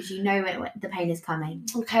painful because you know the pain is coming.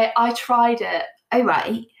 Okay, I tried it. Oh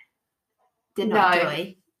right. Did not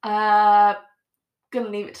enjoy. Gonna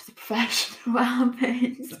leave it to the professional. What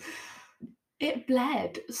happened? It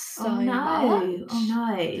bled so much. Oh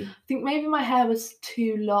no. I think maybe my hair was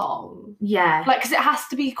too long. Yeah. Like, because it has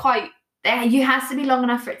to be quite. You has to be long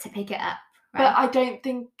enough for it to pick it up. Right? But I don't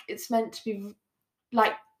think it's meant to be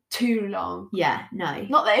like too long. Yeah, no.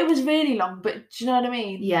 Not that it was really long, but do you know what I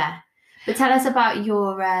mean? Yeah. But tell us about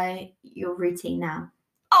your routine now.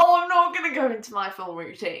 Oh, I'm not going to go into my full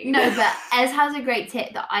routine. No, but Ez has a great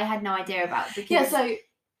tip that I had no idea about. Because,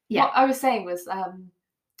 what I was saying was,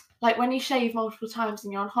 like when you shave multiple times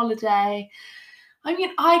and you're on holiday, I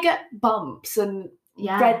mean, I get bumps and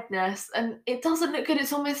redness and it doesn't look good.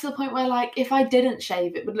 It's almost to the point where like if I didn't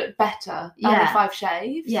shave it would look better than if I've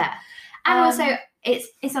shaved. Yeah. And also it's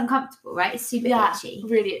uncomfortable, right? It's super itchy.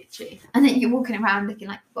 Really itchy. And then you're walking around looking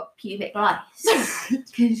like you've got pubic lice.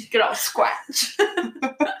 Good old scratch.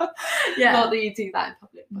 Yeah. Not that you do that in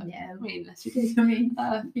public, but I mean unless you do. I mean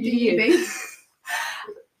you do you.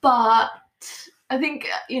 But I think,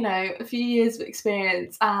 a few years of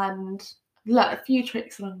experience and a few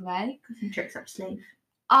tricks along the way. Some tricks up sleeve.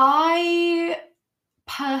 I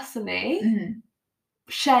personally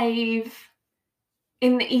shave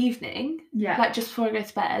in the evening, like just before I go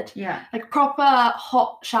to bed, like proper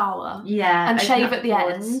hot shower, and shave at the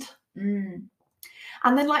end,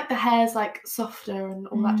 and then like the hair's like softer and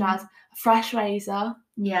all that jazz. A fresh razor,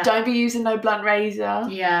 don't be using no blunt razor,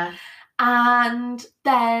 and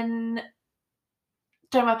then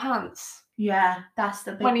do my pants. Yeah, that's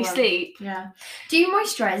the big when you one. Sleep. Yeah. Do you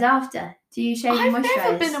moisturise after? Do you shave and moisturise? I've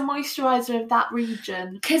never been a moisturiser of that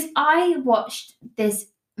region. Because I watched this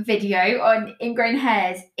video on ingrown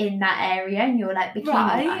hairs in that area and you're like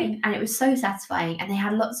bikini line, and it was so satisfying, and they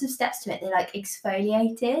had lots of steps to it. They like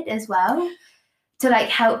exfoliated as well to like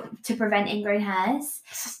help to prevent ingrown hairs,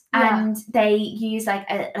 and they use like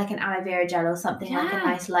an aloe vera gel or something, like a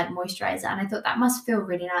nice light moisturiser, and I thought that must feel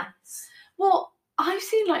really nice. Well, I've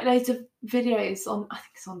seen like loads of videos I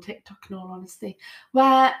think it's on TikTok in all honesty,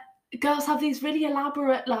 where girls have these really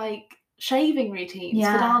elaborate like shaving routines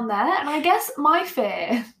for down there. And I guess my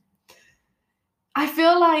fear, I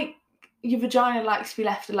feel like your vagina likes to be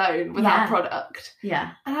left alone without product.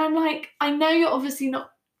 Yeah. And I'm like, I know you're obviously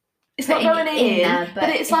not, it's not going in there, but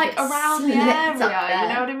it's like around the area, you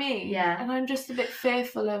know what I mean? Yeah. And I'm just a bit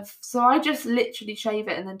fearful of, so I just literally shave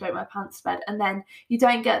it and then don't wear pants to bed, and then you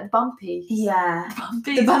don't get the bumpies. Yeah.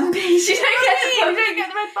 The bumpies. You don't get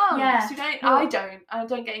the red bumps. Yeah. I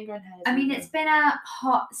don't get ingrown hairs. I mean, it's been a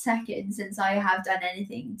hot second since I have done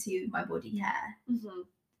anything to my body hair,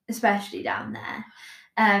 especially down there.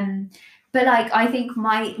 But like, I think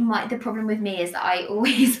the problem with me is that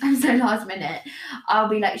I'm so last minute. I'll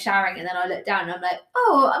be like showering and then I look down and I'm like,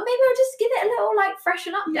 oh, maybe I'll just give it a little like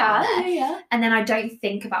freshen up down there. Yeah. And then I don't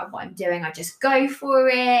think about what I'm doing. I just go for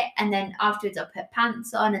it. And then afterwards I'll put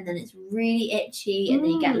pants on and then it's really itchy and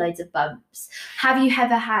then you get loads of bumps. Have you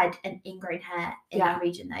ever had an ingrown hair in that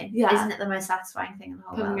region though? Yeah. Isn't it the most satisfying thing in the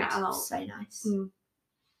whole world? It out. So nice.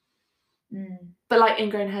 But like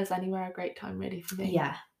ingrown hairs anywhere a great time really for me.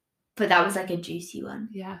 Yeah. But that was like a juicy one.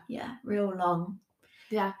 Yeah. Yeah. Real long.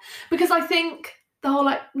 Yeah. Because I think the whole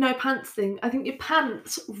like no pants thing, I think your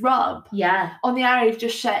pants rub on the area you've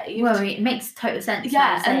just shaved. Well, it makes total sense.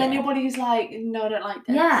 Yeah. And then your body's like, no, I don't like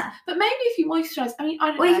this. Yeah. But maybe if you moisturise, I mean, I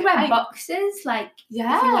don't know. Or you could wear boxes, like, if you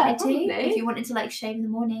wanted probably. to. If you wanted to like shave in the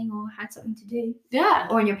morning or had something to do. Yeah.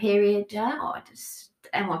 Or on your period. Yeah. Or just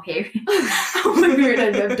my period. My period,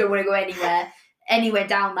 I don't want to go anywhere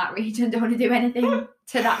down that region. Don't want to do anything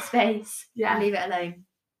to that space. Yeah. Leave it alone.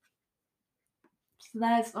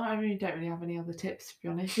 So I really don't really have any other tips, to be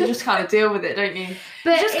honest. You just kind of deal with it, don't you?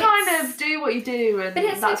 But you just kind of do what you do, and but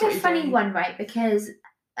it's that's like what a funny one, right? Because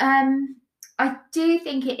I do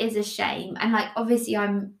think it is a shame, and like obviously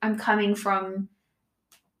I'm coming from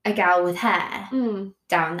a gal with hair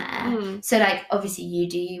down there, so like obviously you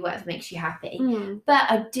do whatever makes you happy, but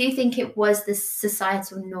I do think it was the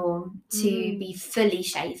societal norm to be fully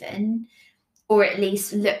shaven, or at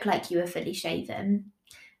least look like you were fully shaven.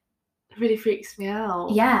 It really freaks me out.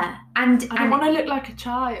 Yeah, and I don't want to look like a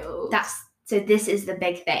child. So this is the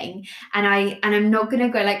big thing, and I'm not gonna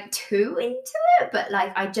go like too into it, but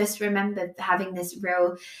like I just remember having this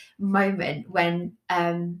real moment when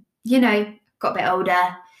got a bit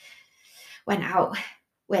older, went out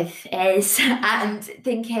with Iz and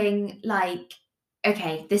thinking like,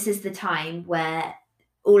 okay, this is the time where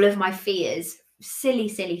all of my fears, silly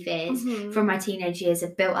fears from my teenage years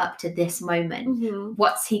have built up to this moment.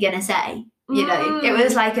 What's he gonna say? You know, it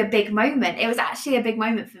was like a big moment. It was actually a big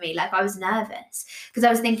moment for me. Like I was nervous because I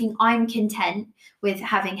was thinking I'm content with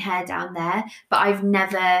having hair down there, but I've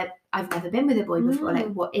never been with a boy before.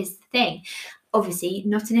 Like, what is the thing? Obviously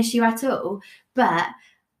not an issue at all, but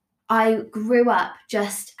I grew up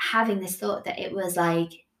just having this thought that it was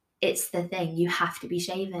like, it's the thing, you have to be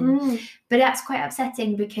shaven. But that's quite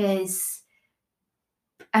upsetting because,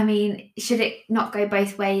 I mean, should it not go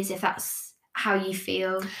both ways if that's how you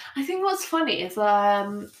feel? I think what's funny is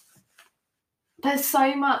there's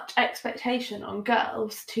so much expectation on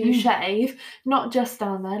girls to shave, not just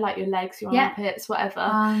down there, like your legs, your armpits, whatever.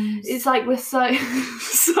 It's like we're so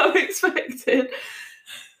expected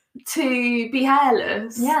to be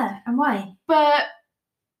hairless. Yeah, and why? But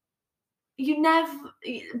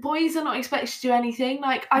boys are not expected to do anything.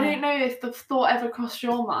 Like, I don't know if the thought ever crossed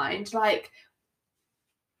your mind, like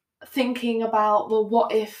thinking about, well,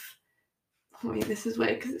 what if, I mean, this is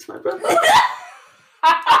weird because it's my brother.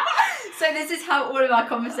 So this is how all of our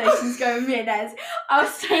conversations go with me and Ez. I'll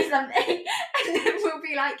say something and then we'll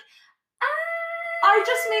be like, I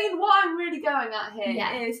just mean what I'm really going at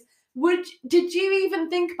here is, did you even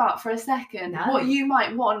think about for a second what you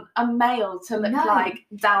might want a male to look like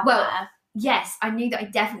down there? Yes, I knew that I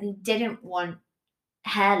definitely didn't want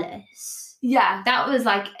hairless. Yeah. That was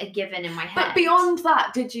like a given in my head. But beyond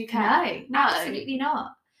that, did you care? No, absolutely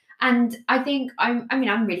not. And I think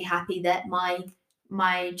I'm really happy that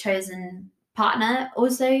my chosen partner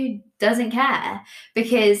also doesn't care,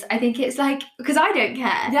 because I think it's like, because I don't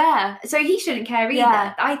care. Yeah. So he shouldn't care either.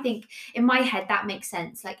 Yeah. I think in my head that makes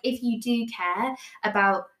sense. Like if you do care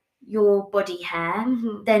about your body hair,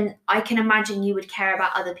 then I can imagine you would care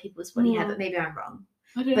about other people's body hair, but maybe I'm wrong.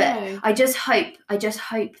 I don't know. I just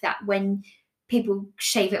hope that when people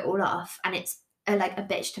shave it all off and it's like a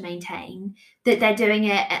bitch to maintain, that they're doing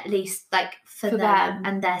it at least like for them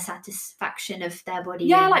and their satisfaction of their body.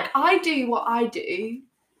 Yeah, like I do what I do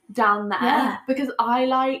down there because I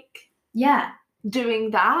like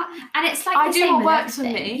doing that, and it's like I the do same what with works for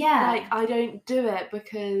everything. me. Like I don't do it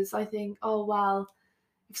because I think, oh well,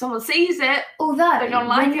 if someone sees it, although they're gonna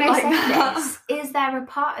like it like that. Is there a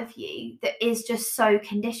part of you that is just so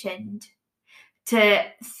conditioned to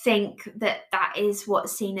think that is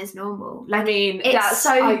what's seen as normal. Like, I mean, it's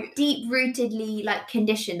so deep-rootedly like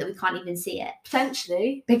conditioned that we can't even see it.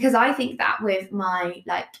 Potentially. Because I think that with my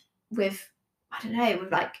I don't know,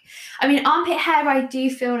 with like, I mean, armpit hair, I do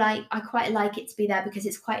feel like I quite like it to be there because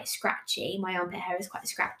it's quite scratchy. My armpit hair is quite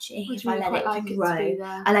scratchy. If I let it grow,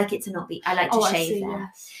 I like it to not be. I like to shave there,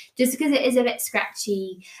 just because it is a bit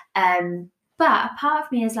scratchy. But a part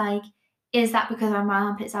of me is like, is that because my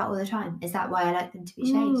armpits out all the time? Is that why I like them to be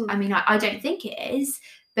shaved? I mean, I don't think it is,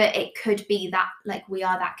 but it could be that like we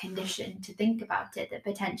are that conditioned to think about it, that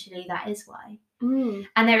potentially that is why.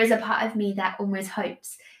 And there is a part of me that almost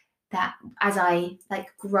hopes that as I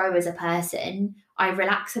like grow as a person, I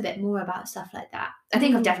relax a bit more about stuff like that. I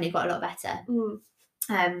think I've definitely got a lot better.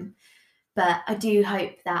 But I do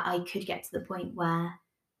hope that I could get to the point where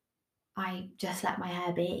I just let my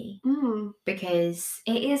hair be, because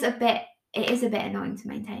it is a bit annoying to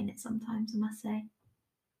maintain it sometimes, I must say.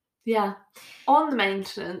 Yeah. On the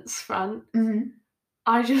maintenance front,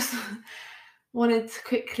 I just wanted to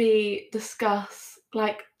quickly discuss,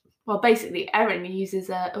 like, well, basically, Erin uses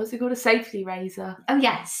what's it called, a safety razor. Oh,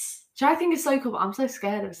 yes. Which I think is so cool, but I'm so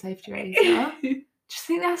scared of a safety razor. Just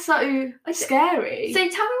think they're so scary. So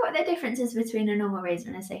tell me what the difference is between a normal razor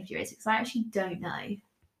and a safety razor, because I actually don't know.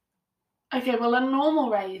 Okay, well, a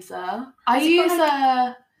normal razor,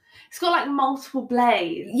 it's got like multiple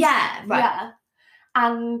blades. Yeah, right. Yeah.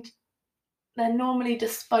 And they're normally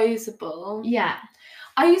disposable. Yeah.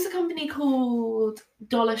 I use a company called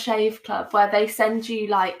Dollar Shave Club, where they send you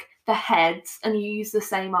like the heads and you use the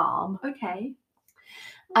same arm. Okay.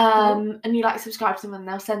 And you like subscribe to them and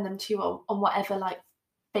they'll send them to you on whatever like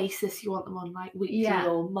basis you want them on, like weekly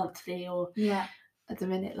or monthly or at the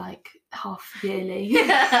minute like half yearly.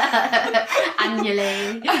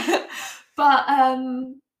 Annually. But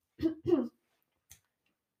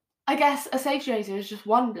I guess a safety razor is just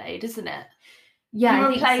one blade, isn't it? Yeah,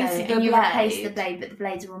 I think so. And you replace the blade, but the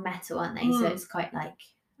blades are all metal, aren't they? So it's quite like,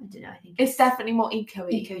 I don't know, I think it's definitely more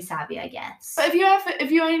eco-savvy, I guess. But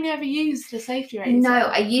have you only ever used a safety razor? No,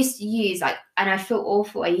 I used to use like, and I feel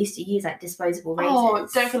awful, I used to use like disposable razors. Oh,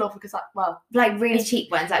 don't feel awful because like really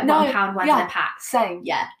cheap ones, like £1 ones in a pack. Same.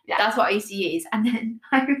 Yeah, that's what I used to use. And then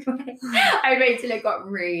I would wait till it got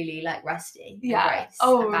really like rusty and gross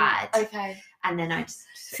and bad. Okay. And then I just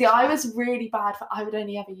see, I was really bad I would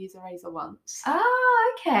only ever use a razor once.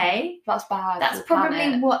 Oh, okay. That's bad. That's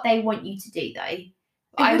probably what they want you to do, though.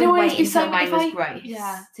 I would wait until mine was gross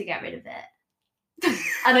to get rid of it.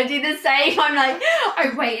 And I do the same. I'm like,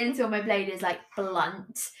 I wait until my blade is like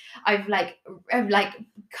blunt. I've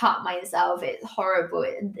cut myself. It's horrible.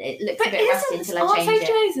 It looks a bit rusty until I change it. Aren't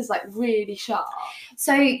safety razors like really sharp?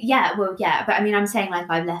 So yeah, but I mean, I'm saying like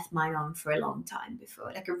I've left mine on for a long time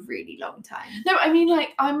before, like a really long time. No, I mean like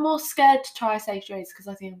I'm more scared to try a safety razor because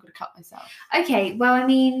I think I'm going to cut myself. Okay, well, I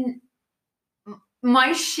mean,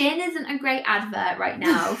 my shin isn't a great advert right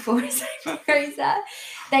now for a safety razor.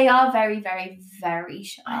 They are very, very, very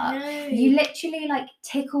sharp. I know. You literally like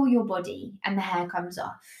tickle your body and the hair comes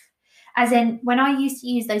off. As in, when I used to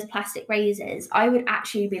use those plastic razors, I would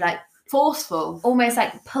actually be like forceful, almost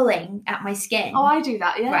like pulling at my skin. Oh, I do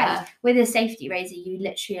that, yeah. Right. With a safety razor, you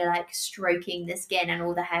literally are like stroking the skin and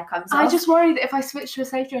all the hair comes off. I just worry that if I switch to a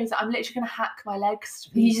safety razor, I'm literally going to hack my legs to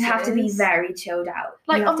pieces. You just have to be very chilled out.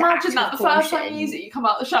 Like, imagine that the first time you use it, you come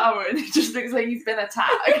out the shower and it just looks like you've been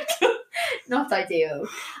attacked. Not ideal.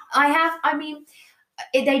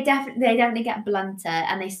 They definitely get blunter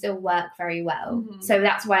and they still work very well. Mm-hmm. So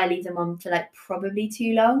that's why I leave them on for like probably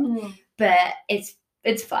too long. But it's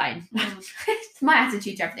fine. It's my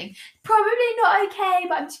attitude to everything. Probably not okay,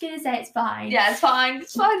 but I'm just gonna say it's fine. Yeah, it's fine.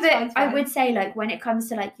 It's fine. But I would say, like, when it comes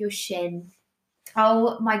to like your shin,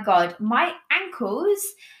 oh my god, my ankles,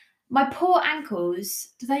 my poor ankles.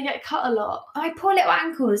 Do they get cut a lot? My poor little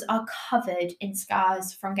ankles are covered in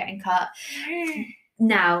scars from getting cut.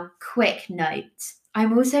 Now, quick note.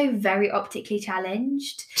 I'm also very optically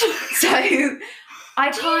challenged. So I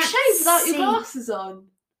can't shave without your glasses on.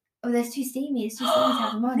 Oh, there's too steamy. It's too steamy to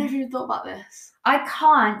have them on. I've never even thought about this. I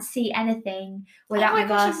can't see anything without my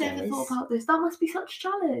glasses. I've never thought about this. That must be such a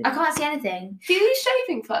challenge. I can't see anything. Do you use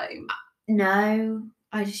shaving foam? No,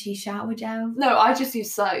 I just use shower gel. No, I just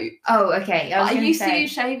use soap. Oh, okay. I used to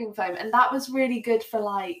use shaving foam, and that was really good for,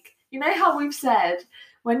 like, you know how we've said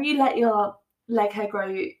when you let your leg hair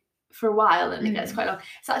grow for a while and it gets quite long,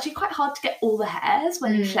 it's actually quite hard to get all the hairs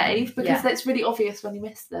when you shave because it's really obvious when you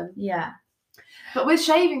miss them. Yeah. But with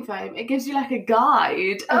shaving foam, it gives you like a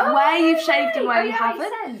guide of where you've shaved and where you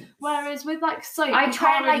haven't. Whereas with like soap, you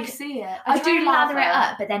can't really see it. I do lather it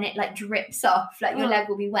up, but then it like drips off. Like your leg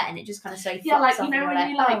will be wet and it just kind of soaks off. Yeah, like you know when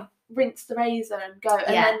you like rinse the razor and go,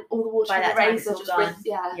 and Yeah. then all the water By in the that time it's razor all just gone. rinse.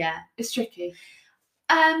 Yeah. Yeah. It's tricky.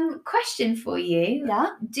 Question for you. Yeah.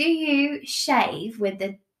 Do you shave with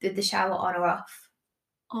the shower on or off?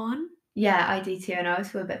 On? Yeah, I do too, and I always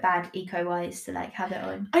feel a bit bad eco-wise to like have it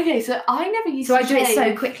on. Okay, so I never used So to I do shave. it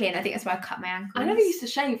so quickly, and I think that's why I cut my ankles. I never used to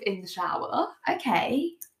shave in the shower.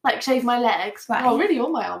 Okay. Like shave my legs. Right. Well, really all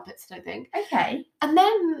my armpits, I don't think. Okay. And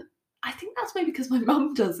then I think that's maybe because my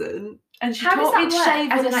mum doesn't. And she How does taught me that to work?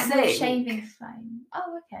 shave As with in, a like, with sink. shaving foam.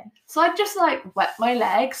 Oh, okay. So I'd just like wet my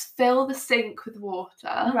legs, fill the sink with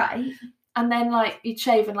water. Right. And then like you'd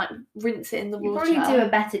shave and like rinse it in the You water. probably do a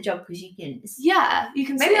better job because you can. Yeah, you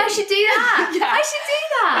can Maybe see. I should do that. Yeah. I should do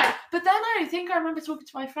that. Right. But then I think I remember talking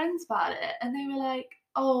to my friends about it, and they were like,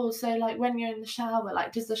 "Oh, so like when you're in the shower,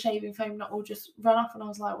 like does the shaving foam not all just run off?" And I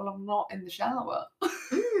was like, "Well, I'm not in the shower."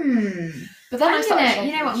 But then I started shaving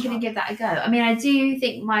you know what? I'm gonna give that a go. I mean, I do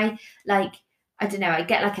think my like I don't know. I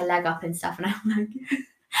get like a leg up and stuff, and I'm like.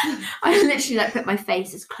 I literally like put my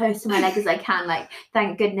face as close to my leg as I can. Like,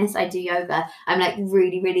 thank goodness I do yoga. I'm like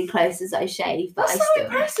really, really close as I shave. But That's I so still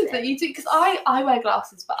impressive that you do, because I wear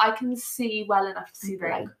glasses, but I can see well enough to see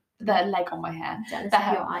the leg on my hair. Jealous The of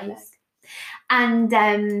hair your on my eyes. leg.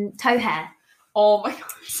 And toe hair. Oh my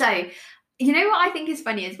gosh. So, you know what I think is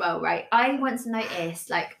funny as well, right? I once noticed,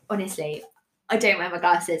 like, honestly, I don't wear my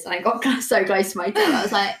glasses, and I got so close to my toe. I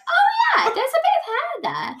was like, oh yeah, there's a bit of hair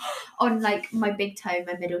there on like my big toe,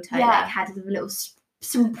 my middle toe. Yeah. Like had a little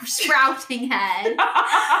some sprouting hair.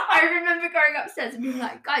 I remember going upstairs and being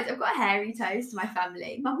like, guys, I've got hairy toes to my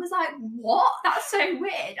family. Mum was like, what? That's so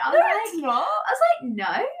weird. I was It's not. like,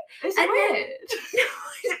 no. It's And then- weird.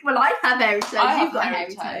 Well, I have hairy toes. I You've have got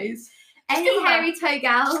hairy hairy toes. toes. Any give 'em a- hairy toe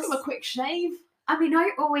gals? Just give them a quick shave. I mean, I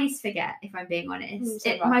always forget, if I'm being honest.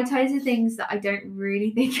 So do I. My toes are things that I don't really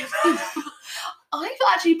think about. I've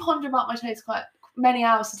actually pondered about my toes quite many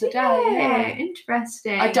hours a day. Yeah,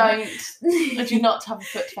 interesting. I don't. I do not have a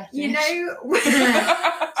foot fetish. You know,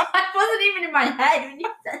 that wasn't even in my head when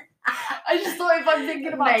you said that. I just thought if I'm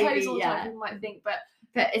thinking about Maybe, toes all the yeah. time, people might think, but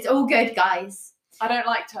But it's all good, guys. I don't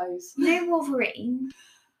like toes. You know Wolverine?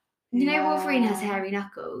 You know Wolverine has Yeah. hairy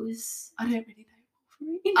knuckles. I don't really know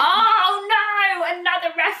Wolverine. Oh no!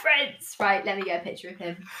 Another reference! Right, let me get a picture of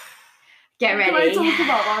him. Get ready. What can I talk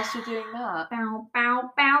about whilst you're doing that? Bow, bow,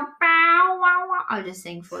 bow, bow, wow, wow. I'll just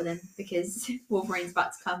sing for them because Wolverine's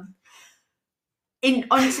about to come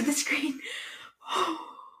onto the screen.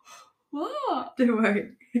 What? Don't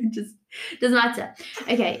worry. It just doesn't matter.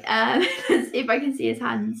 Okay, let's see if I can see his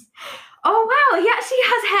hands. Oh wow, he actually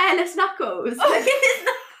has hairless knuckles. Look at his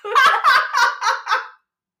knuckles.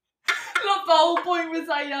 Look, the whole point was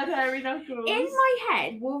that he had hairy knuckles. In my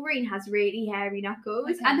head, Wolverine has really hairy knuckles.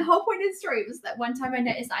 Okay. And the whole point of the story was that one time I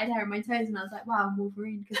noticed that I had hair on my toes and I was like, wow, I'm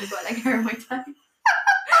Wolverine because I've got like hair on my toes.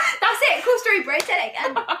 That's it. Cool story, bro. Tell it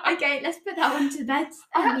again. Okay, let's put that one to bed.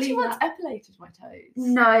 I and actually leave once that. epilated my toes.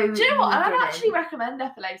 No. Do you know what? you And I'd didn't. actually recommend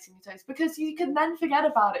epilating your toes because you can then forget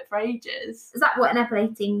about it for ages. Is that what an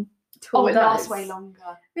epilating tool Oh, it does? lasts way longer.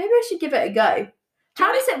 Maybe I should give it a go.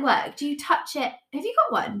 How does it work? Do you touch it? Have you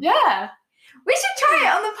got one? Yeah. We should try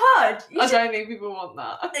it on the pod. You I should- don't think people want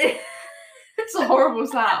that. It's a horrible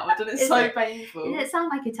sound and it's Is so it? painful. Does it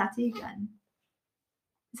sound like a tattoo gun?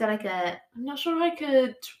 Is that like a I'm not sure I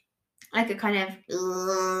could. kind of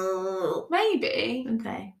Maybe.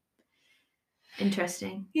 okay.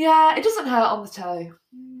 Interesting. Yeah, it doesn't hurt on the toe.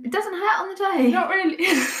 It doesn't hurt on the toe. Not really.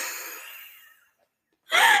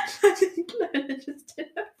 Lola just did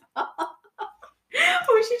a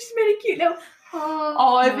oh, she just made a cute little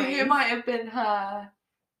Oh, I think noise. it might have been her,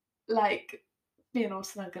 like, being all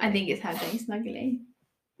snuggly. I think it's her being snuggly.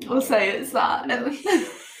 We'll say it's that. No.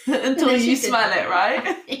 Until then you she smell did. it,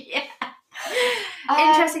 right? Yeah. Um,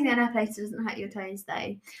 Interesting that an epilator doesn't hurt your toes though.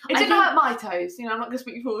 It I didn't think- hurt my toes. You know, I'm not going to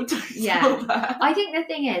speak for all toes. Yeah. out there. I think the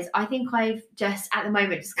thing is, I think I've just at the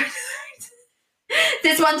moment just got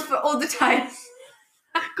this one's for all the toes.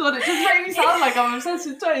 God, it just made me sound like I'm obsessed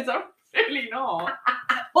with toes. I'm really not.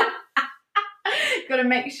 Got to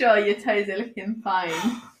make sure your toes are looking fine.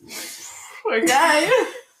 Okay.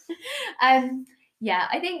 Yeah,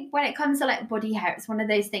 I think when it comes to like body hair, it's one of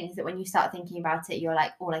those things that when you start thinking about it, you're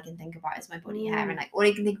like, all I can think about is my body hair, and like all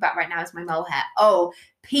I can think about right now is my mole hair. Oh,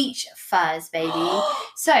 peach fuzz, baby.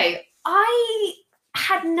 So I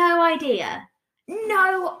had no idea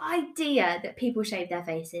that people shave their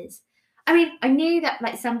faces. I mean, I knew that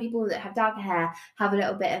like some people that have darker hair have a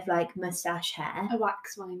little bit of like mustache hair. I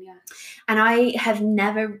wax mine, yeah. And I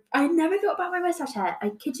never thought about my mustache hair.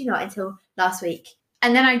 I kid you not until last week.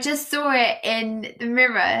 And then I just saw it in the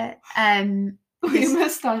mirror, Your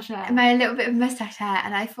moustache hair. my little bit of mustache hair,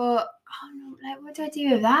 and I thought, oh no, like what do I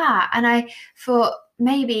do with that? And I thought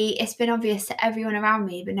maybe it's been obvious to everyone around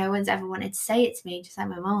me, but no one's ever wanted to say it to me, just like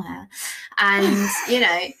my mum had.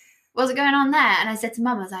 And what's going on there? And I said to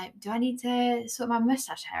Mum, I was like, do I need to sort my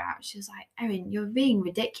moustache hair out? She was like, Erin, you're being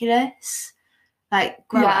ridiculous. Like,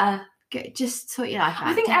 grow up. Just sort your life out.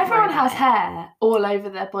 I think everyone has hair all over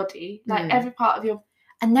their body, like every part of your.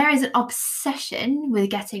 And there is an obsession with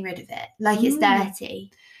getting rid of it, like it's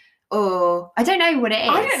dirty. Or I don't know what it is.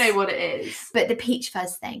 I don't know what it is. But the peach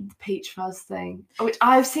fuzz thing. The peach fuzz thing, which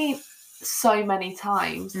I've seen so many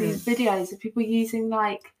times. These videos of people using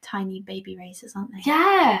like tiny baby razors, aren't they?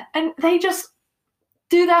 Yeah, and they just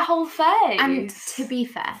do their whole face. And to be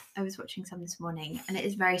fair, I was watching some this morning, and it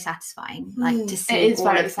is very satisfying, like to see all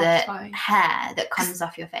of the hair that comes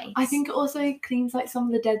off your face. I think it also cleans like some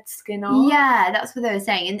of the dead skin off. Yeah, that's what they were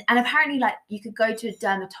saying, and apparently, like you could go to a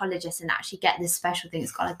dermatologist and actually get this special thing.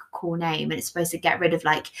 It's got like a cool name, and it's supposed to get rid of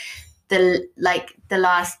like the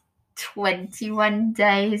last 21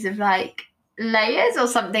 days of like layers or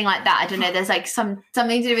something like that. I don't know, there's like something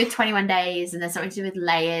to do with 21 days, and there's something to do with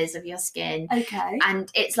layers of your skin. Okay.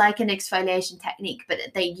 And it's like an exfoliation technique, but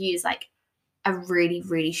they use like a really,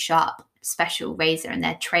 really sharp special razor, and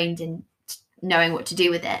they're trained in knowing what to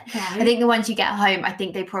do with it. Right. I think the ones you get home, I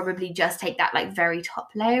think they probably just take that like very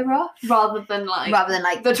top layer off rather than like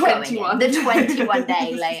the 21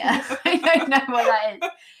 day layer. I don't know what that is,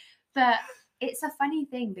 but it's a funny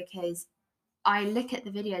thing because I look at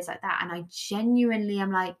the videos like that and I genuinely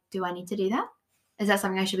am like, do I need to do that? Is that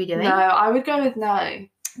something I should be doing? No, I would go with no.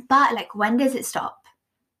 But like, when does it stop?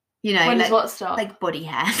 When does what stop? Like body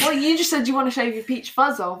hair. Well, you just said you want to shave your peach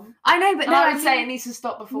fuzz off. I know, but I would say it needs to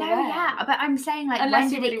stop before then. Yeah, but I'm saying like,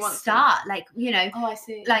 unless when did it start? Like, Oh, I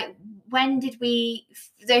see. Like, when did we?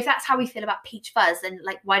 So if that's how we feel about peach fuzz, then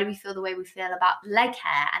like, why do we feel the way we feel about leg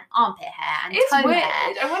hair and armpit hair and toe weird.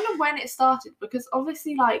 Hair? I wonder when it started, because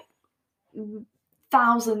obviously, like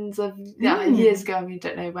thousands of years ago. I mean,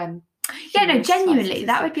 don't know when. Yeah, no, genuinely,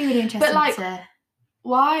 that would be really interesting. But like,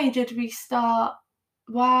 why did we start?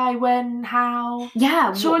 Why, when, how?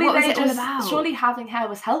 Yeah, surely what was it all about? Surely having hair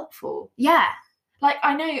was helpful. Yeah. Like,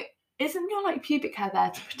 I know, isn't your like pubic hair there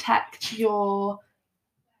to protect your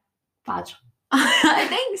badge? I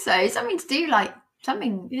think so. Something to do like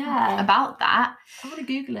something about that. I want to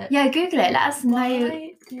Google it. Yeah, Google it. Let us know.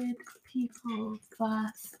 Why did people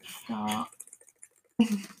first start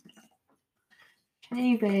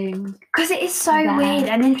shaving? Because it is so weird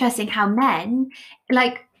and interesting how men,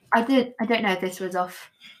 like, I don't know if this was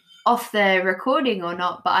off the recording or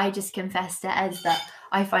not, but I just confessed to Ez that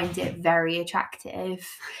I find it very attractive.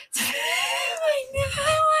 I know.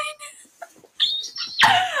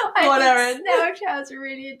 What, Erin? Snail trails are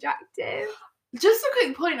really attractive. Just a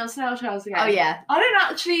quick point on snail trails again. Oh yeah. I don't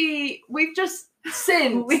actually. We've just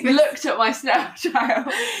we've looked at my snail trail.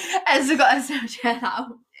 Ez got a snail trail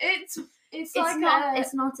out. It's like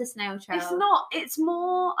it's not a snail trail. It's not. It's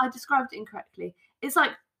more. I described it incorrectly. It's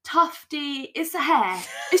like tufty. It's the hair.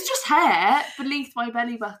 It's just hair beneath my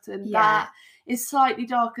belly button. Yeah. That is slightly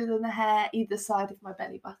darker than the hair either side of my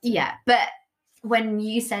belly button. Yeah, but when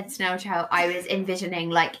you said snail trail, I was envisioning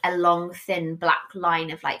like a long, thin black line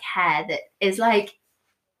of like hair that is like,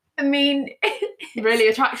 I mean, really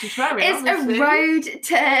attractive to Erin. It's obviously a road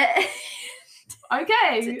to.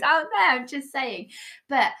 Okay. To down there, I'm just saying.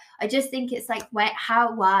 But I just think it's like, why?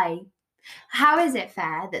 How is it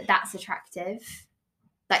fair that that's attractive?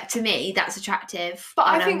 Like, to me, that's attractive. But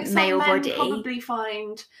on I think a male some men body. Probably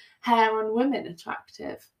find hair on women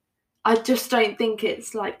attractive. I just don't think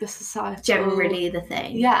it's like the societal. Generally the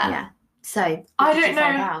thing. Yeah. So I don't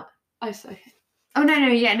know. Oh no,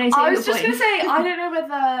 yeah, no. I was just gonna say, I don't know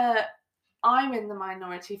whether I'm in the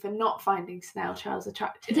minority for not finding snail trails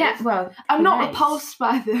attractive. Yeah, well, I'm not repulsed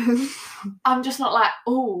by them. I'm just not like,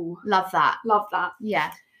 oh, love that.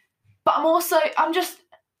 Yeah. But I'm just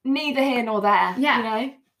neither here nor there. Yeah. You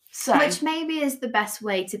know? So which maybe is the best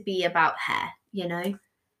way to be about hair, you know?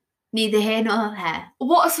 Neither here nor there.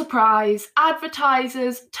 What a surprise.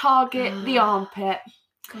 Advertisers target the armpit.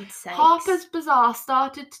 God's sakes. Harper's Bazaar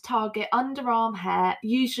started to target underarm hair,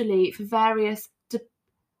 usually for various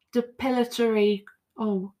depilatory.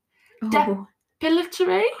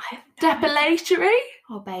 Depilatory? Depilatory?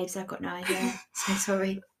 Oh, babes, I've got no idea. So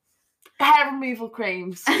sorry. Hair removal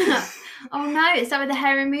creams. Oh no, it's that with the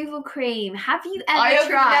hair removal cream. Have you ever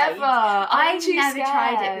tried? I've never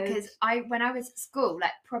tried it because when I was at school,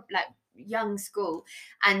 like young school,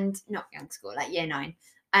 and not young school, like year 9,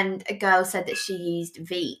 and a girl said that she used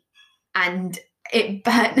Veet and it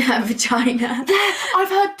burnt her vagina. Yeah, I've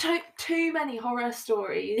heard too many horror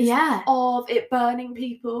stories. Yeah. Of it burning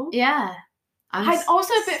people. Yeah. I'm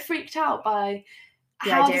also a bit freaked out by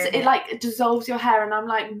how does it like dissolves your hair, and I'm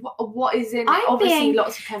like, what is in it? Obviously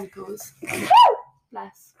lots of chemicals.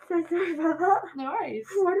 Bless. So sorry about that. No worries.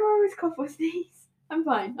 Why do I always cough or sneeze? I'm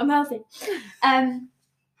fine. I'm healthy. I'm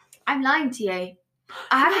lying to you.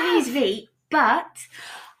 I haven't used Veet, but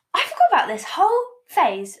I forgot about this whole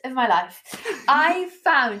phase of my life. I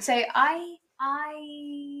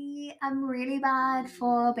am really bad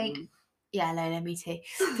for being. Yeah, Lola, me too.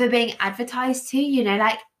 For being advertised to,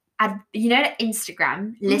 like.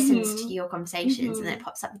 Instagram listens to your conversations and then it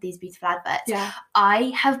pops up with these beautiful adverts. Yeah.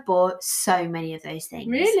 I have bought so many of those things.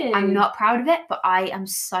 Really? I'm not proud of it, but I am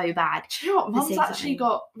so bad. Do you know what? Mum's actually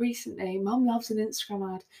got recently. Mum loves an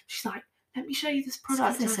Instagram ad. She's like, let me show you this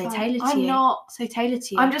product. They're so tailored to you. I'm not so tailored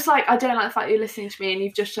to you. I'm just like, I don't like the fact you're listening to me and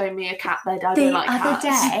you've just shown me a cat bed. I don't like cats.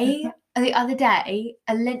 The other day,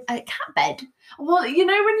 a cat bed. Well, when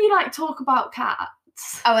you like talk about cats.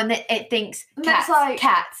 Oh, and it thinks cats, like,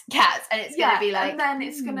 cats, and it's gonna be like, and then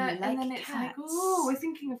it's gonna, and then it's like, oh, we're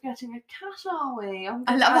thinking of getting a cat, are we?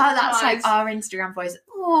 I love how that's like our Instagram voice.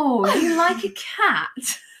 Oh, you like a cat?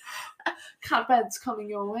 Cat bed's coming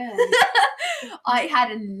your way. I had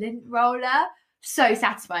a lint roller, so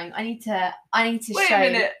satisfying. I need to Wait show. A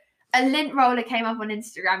minute. A lint roller came up on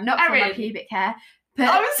Instagram, not for my pubic hair, but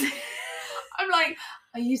I'm like,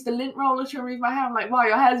 I used the lint roller to remove my hair. I'm like, wow,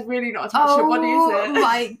 your hair's really not attached to it. What is it? Oh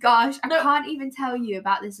my gosh. I can't even tell you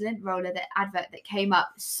about this lint roller, that advert that came up.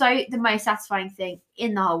 So the most satisfying thing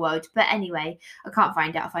in the whole world. But anyway, I can't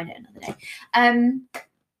find it. I'll find it another day.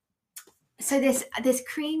 So this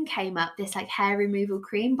cream came up, this like hair removal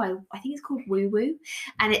cream by, I think it's called Woo Woo,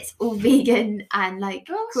 and it's all vegan and like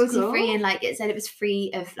cruelty free, and like it said it was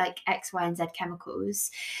free of like X, Y, and Z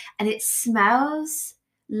chemicals, and it smells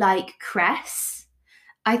like cress.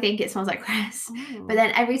 I think it smells like cress. Ooh. But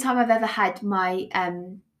then every time I've ever had my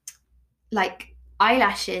like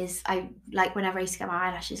eyelashes, whenever I used to get my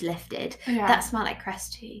eyelashes lifted, that smelled like cress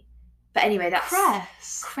too. But anyway, that's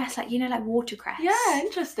cress, like like watercress. Yeah,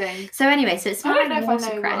 interesting. So anyway, so it smells like watercress.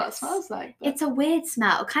 I don't know what that smells like. But... It's a weird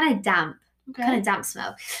smell, kind of damp. Okay. Kind of damp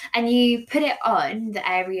smell, and you put it on the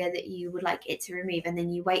area that you would like it to remove, and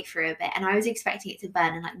then you wait for a bit. And I was expecting it to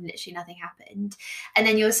burn, and like literally nothing happened. And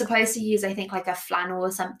then you're supposed to use, I think, like a flannel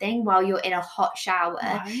or something while you're in a hot shower.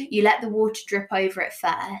 Right. You let the water drip over it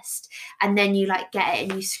first, and then you like get it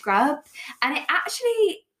and you scrub. And it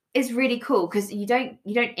actually is really cool because you don't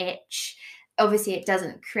itch. Obviously, it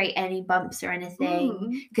doesn't create any bumps or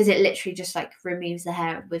anything because it literally just like removes the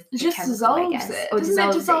hair with the just chemical, dissolves I guess. it. Or doesn't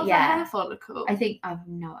dissolves it dissolve it, the hair follicle? I think I have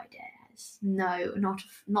no idea. No,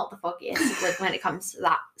 not the foggiest when it comes to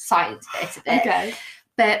that science bit of it. Okay.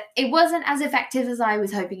 But it wasn't as effective as I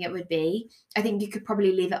was hoping it would be. I think you could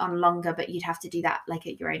probably leave it on longer, but you'd have to do that like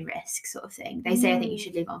at your own risk, sort of thing. They say I think you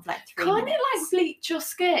should leave it on for like 3 minutes. Can't it like bleach your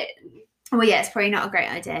skin? Well, yeah, it's probably not a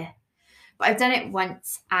great idea. But I've done it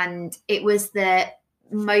once, and it was the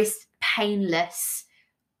most painless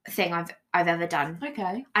thing I've ever done.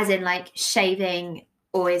 Okay. As in, like, shaving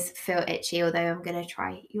always feel itchy, although I'm going to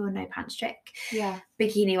try your no pants trick. Yeah.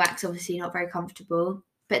 Bikini wax, obviously not very comfortable.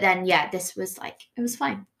 But then, yeah, this was like, it was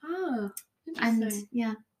fine. Oh, interesting. And,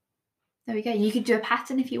 yeah, there we go. You could do a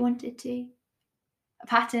pattern if you wanted to. A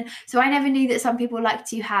pattern. So I never knew that some people like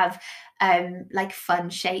to have like fun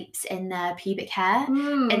shapes in their pubic hair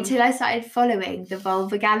until I started following the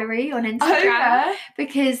Vulva Gallery on Instagram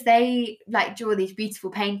because they like draw these beautiful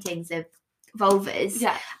paintings of vulvas.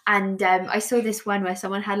 Yeah. And I saw this one where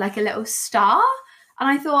someone had like a little star, and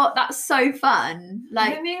I thought that's so fun.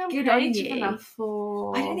 Like, good on you. I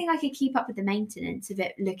don't think I could keep up with the maintenance of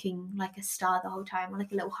it looking like a star the whole time, or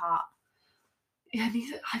like a little heart. Yeah,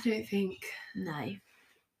 I don't think. No.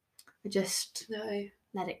 I just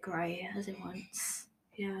let it grow as it wants.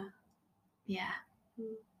 Yeah. Yeah.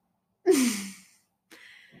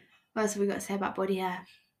 What else have we got to say about body hair?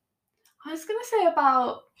 I was going to say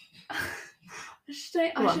about...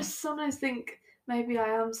 I just sometimes think maybe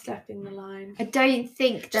I am stepping the line. I don't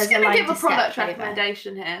think there's a line to step over. Just going to give a product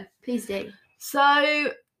recommendation here. Please do.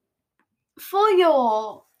 So, for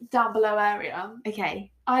your down below area...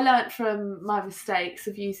 Okay. I learnt from my mistakes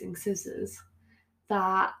of using scissors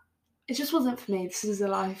that... It just wasn't for me, the scissor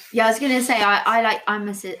life. Yeah, I was gonna say I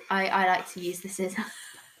like to use the scissor.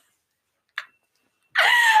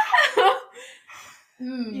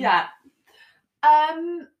 Yeah.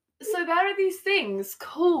 So there are these things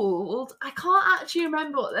called, I can't actually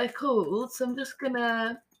remember what they're called, so I'm just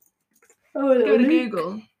gonna go to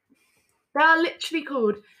Google. They are literally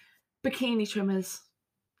called bikini trimmers.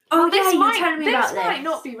 Oh yeah, you were telling me about this. This might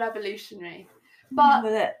not be revolutionary, But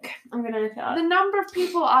look, I'm gonna look it up. The number of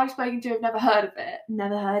people I've spoken to have never heard of it.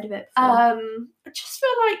 Never heard of it before. I just feel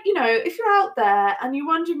like, if you're out there and you're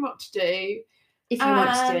wondering what to do. If you want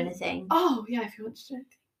to do anything. Oh, yeah, if you want to do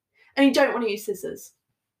anything. And you don't want to use scissors.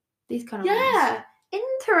 These kind of ones.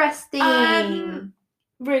 Interesting.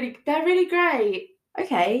 They're really great.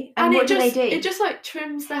 Okay. And what do they do? It just like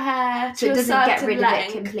trims the hair so to it doesn't a certain get rid length.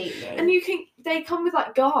 of it completely. And they come with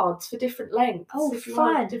like guards for different lengths. Oh, if you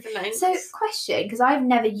fun. want different lengths. So question, because I've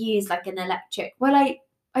never used like an electric. Well,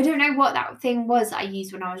 I don't know what that thing was that I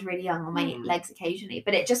used when I was really young on my legs occasionally,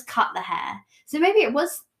 but it just cut the hair. So maybe it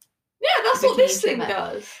was. Yeah, that's what this thing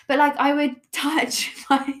does. But like I would touch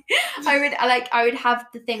I would have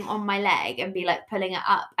the thing on my leg and be like pulling it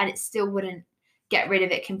up, and it still wouldn't get rid of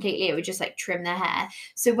it completely. It would just like trim the hair.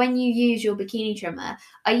 So when you use your bikini trimmer,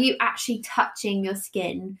 are you actually touching your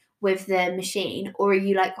skin with the machine, or are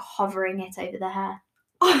you like hovering it over the hair?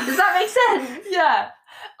 Does that make sense? Yeah.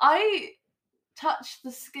 I touch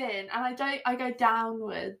the skin and I go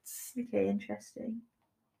downwards. Okay, interesting.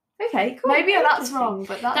 Okay, cool. Maybe that's wrong,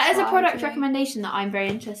 but that is a product recommendation that I'm very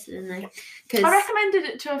interested in, though. Because I recommended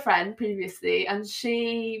it to a friend previously, and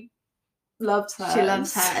she loves hers. She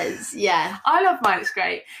loves hers. Yeah, I love mine. It's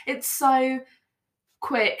great. It's so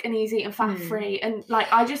quick and easy and fat free, and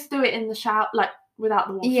like I just do it in the shower, like without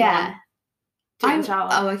the water. Yeah, in the shower.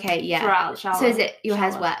 Oh, okay, yeah. Throughout the shower. So is it your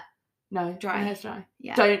hair's wet? No, dry. My hair's dry.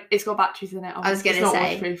 Yeah. It's got batteries in it. I was gonna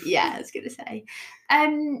say. Yeah, I was gonna say.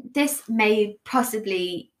 This may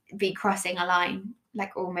possibly be crossing a line,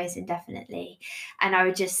 like almost indefinitely, and I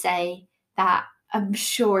would just say that I'm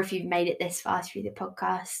sure if you've made it this far through the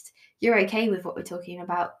podcast, you're okay with what we're talking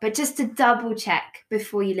about, but just to double check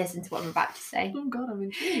before you listen to what I'm about to say. Oh God, I'm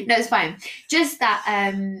intrigued. No, it's fine. Just that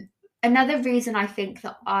another reason I think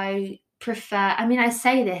that I prefer, I mean, I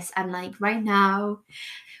say this and like right now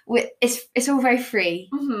it's all very free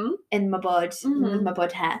in my bod, with my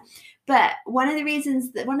bod hair. But one of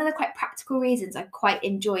the quite practical reasons I quite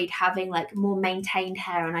enjoyed having like more maintained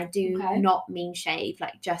hair, and I do not mean shave,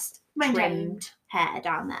 like just trimmed hair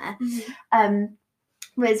down there,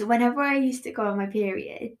 was whenever I used to go on my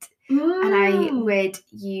period and I would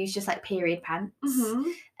use just like period pants,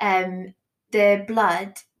 the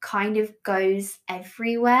blood kind of goes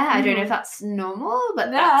everywhere. I don't know if that's normal,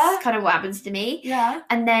 but that's kind of what happens to me. Yeah.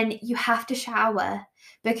 And then you have to shower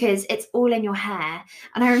because it's all in your hair.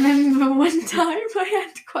 And I remember one time I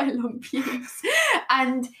had quite long pubes,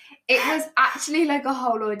 and it was actually like a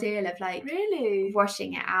whole ordeal of like really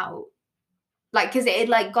washing it out, like because it had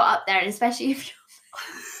like got up there, and especially if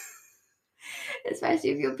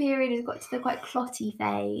your period has got to the quite clotty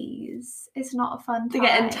phase, it's not a fun time. To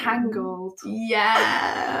get entangled.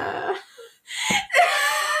 Yeah.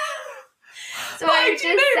 So I would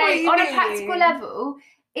just say, on a practical level,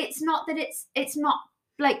 it's not that it's not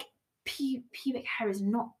like pubic hair is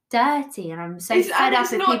not dirty, and I'm so fed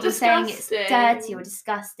up with people saying it's dirty or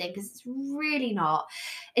disgusting, because it's really not.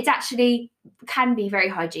 It's actually can be very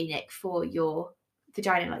hygienic for your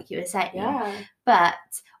vagina, like you were saying. Yeah. But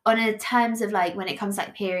on a terms of like when it comes to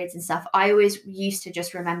like periods and stuff, I always used to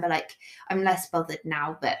just remember, like, I'm less bothered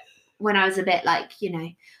now, but when I was a bit like,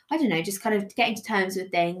 I don't know, just kind of getting to terms with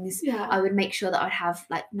things, I would make sure that I'd have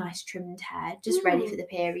like nice trimmed hair, just ready for the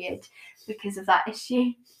period because of that issue.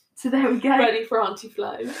 So there we go. Ready for Auntie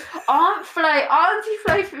Flo. Auntie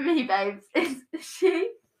Flo for me, babes. She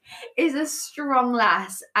is a strong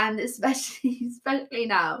lass, and especially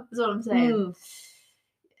now. That's all I'm saying.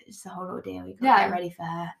 It's the whole ordeal. We got to get ready for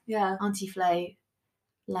her. Yeah. Auntie Flo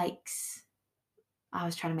likes. I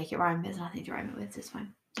was trying to make it rhyme, but there's nothing to rhyme it with. So it's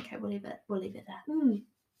fine. Okay, we'll leave it there.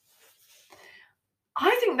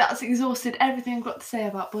 I think that's exhausted everything I've got to say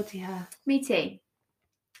about body hair. Me too.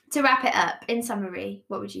 To wrap it up, in summary,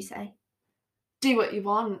 what would you say? Do what you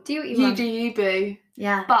want. Do what you want. You do you, boo.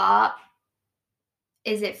 Yeah. But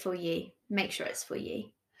is it for you? Make sure it's for you.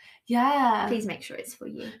 Yeah. Please make sure it's for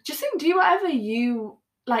you. Just think, do whatever you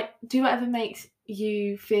like. Do whatever makes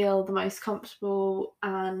you feel the most comfortable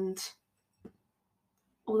and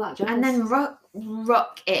all that jazz. And then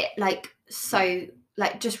rock it, like, so,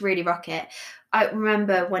 like, just really rock it. I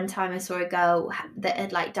remember one time I saw a girl that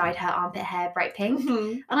had like dyed her armpit hair bright pink,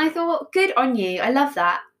 and I thought, good on you. I love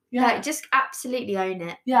that. Yeah. Like, just absolutely own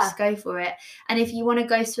it. Yeah. Just go for it. And if you want to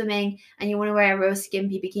go swimming and you want to wear a real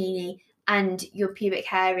skimpy bikini and your pubic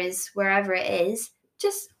hair is wherever it is,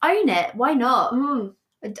 just own it. Why not?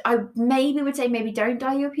 I maybe would say maybe don't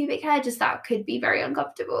dye your pubic hair. Just that could be very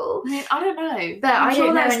uncomfortable. I mean, I don't know. But I don't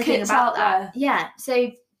know there's anything kids about out that. there. Yeah.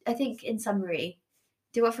 So I think in summary,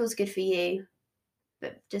 do what feels good for you,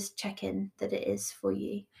 but just check in that it is for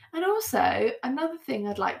you. And also, another thing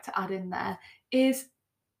I'd like to add in there is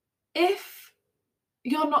if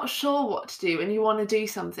you're not sure what to do and you want to do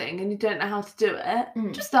something and you don't know how to do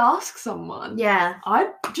it, just ask someone. Yeah.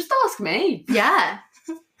 Just ask me. Yeah.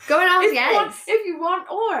 Go and ask if you want,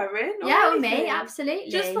 or Erin. Or me, absolutely.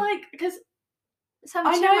 Just like, because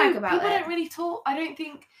I know people don't really talk. I don't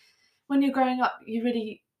think when you're growing up you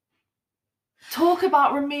really talk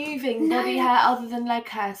about removing body hair other than leg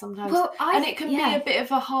hair sometimes. And it can be a bit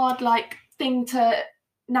of a hard thing to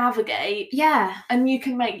navigate. Yeah. And you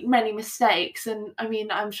can make many mistakes. And I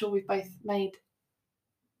mean, I'm sure we've both made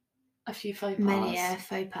a few faux pas. Many a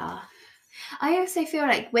faux pas. I also feel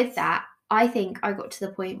like with that, I think I got to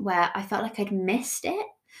the point where I felt like I'd missed it.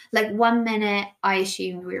 Like 1 minute I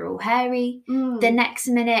assumed we were all hairy. The next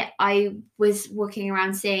minute I was walking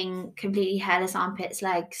around seeing completely hairless armpits,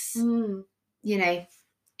 legs, you know,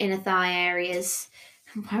 inner thigh areas.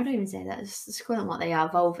 Why would I even say that? Just call them what they are,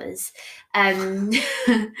 vulvas. And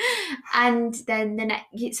then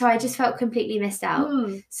so I just felt completely missed out.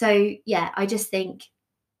 So yeah, I just think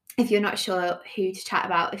if you're not sure who to chat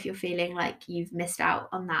about, if you're feeling like you've missed out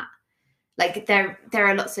on that, like there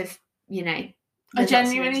are lots of, you know, I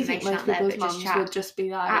genuinely think most people's mums would just be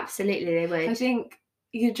like, absolutely they would. I think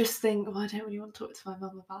you just think, I don't really want to talk to my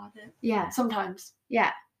mum about it. Yeah. Sometimes.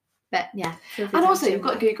 Yeah. But yeah. And also you've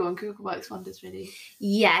got Google, and Google works wonders really.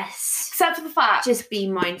 Yes. Except for the fact. Just be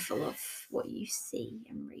mindful of what you see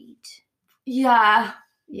and read. Yeah.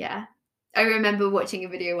 Yeah. I remember watching a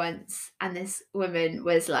video once and this woman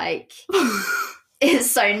was like,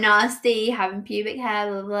 it's so nasty having pubic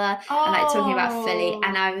hair, blah, blah, and like talking about fully.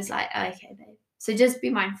 And I was like, okay, babe. So just be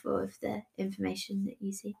mindful of the information that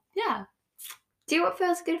you see. Yeah. Do what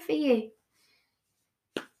feels good for you.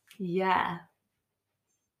 Yeah.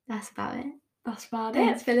 That's about it. That's about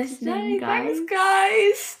Thanks it. for listening, guys. Thanks,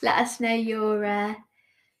 guys. Let us know your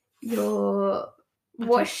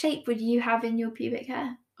what shape would you have in your pubic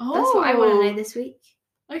hair? That's what I want to know this week.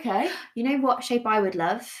 Okay. You know what shape I would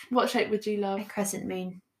love? What shape would you love? A crescent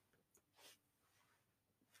moon.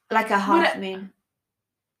 Like a half moon.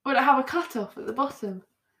 Would it have a cut off at the bottom?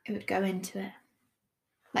 It would go into it.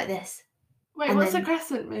 Like this. Wait, what's a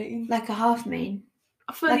crescent moon? Like a half moon.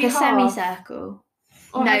 Like a semicircle.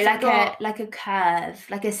 Or no, like a curve,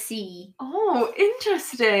 like a C. Oh,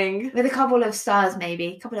 interesting. With a couple of stars,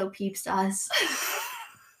 maybe. A couple of pube stars.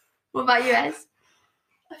 What about you, Ez?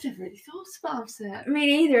 I've never really thought about it. Me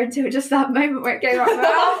neither, until just that moment where it came out my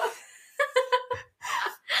mouth.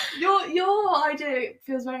 Your idea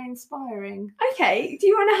feels very inspiring. Okay, do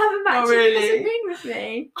you want to have a matching crescent moon with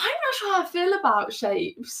me? I'm not sure how I feel about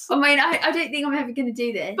shapes. I mean, I don't think I'm ever going to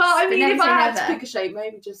do this. But I mean, if I had to pick a shape,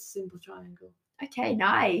 maybe just a simple triangle. Okay,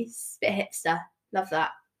 nice. Bit hipster. Love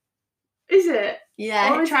that. Is it?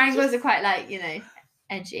 Yeah, triangles are quite like, you know,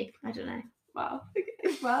 edgy. I don't know. Wow.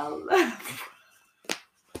 Okay, well...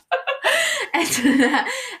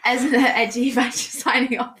 As an edgy badge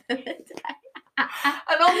signing off for the day.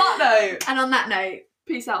 And on that note,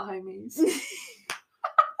 peace out, homies.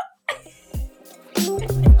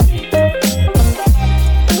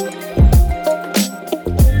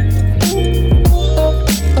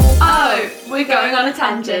 Oh, we're going on a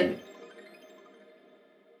tangent.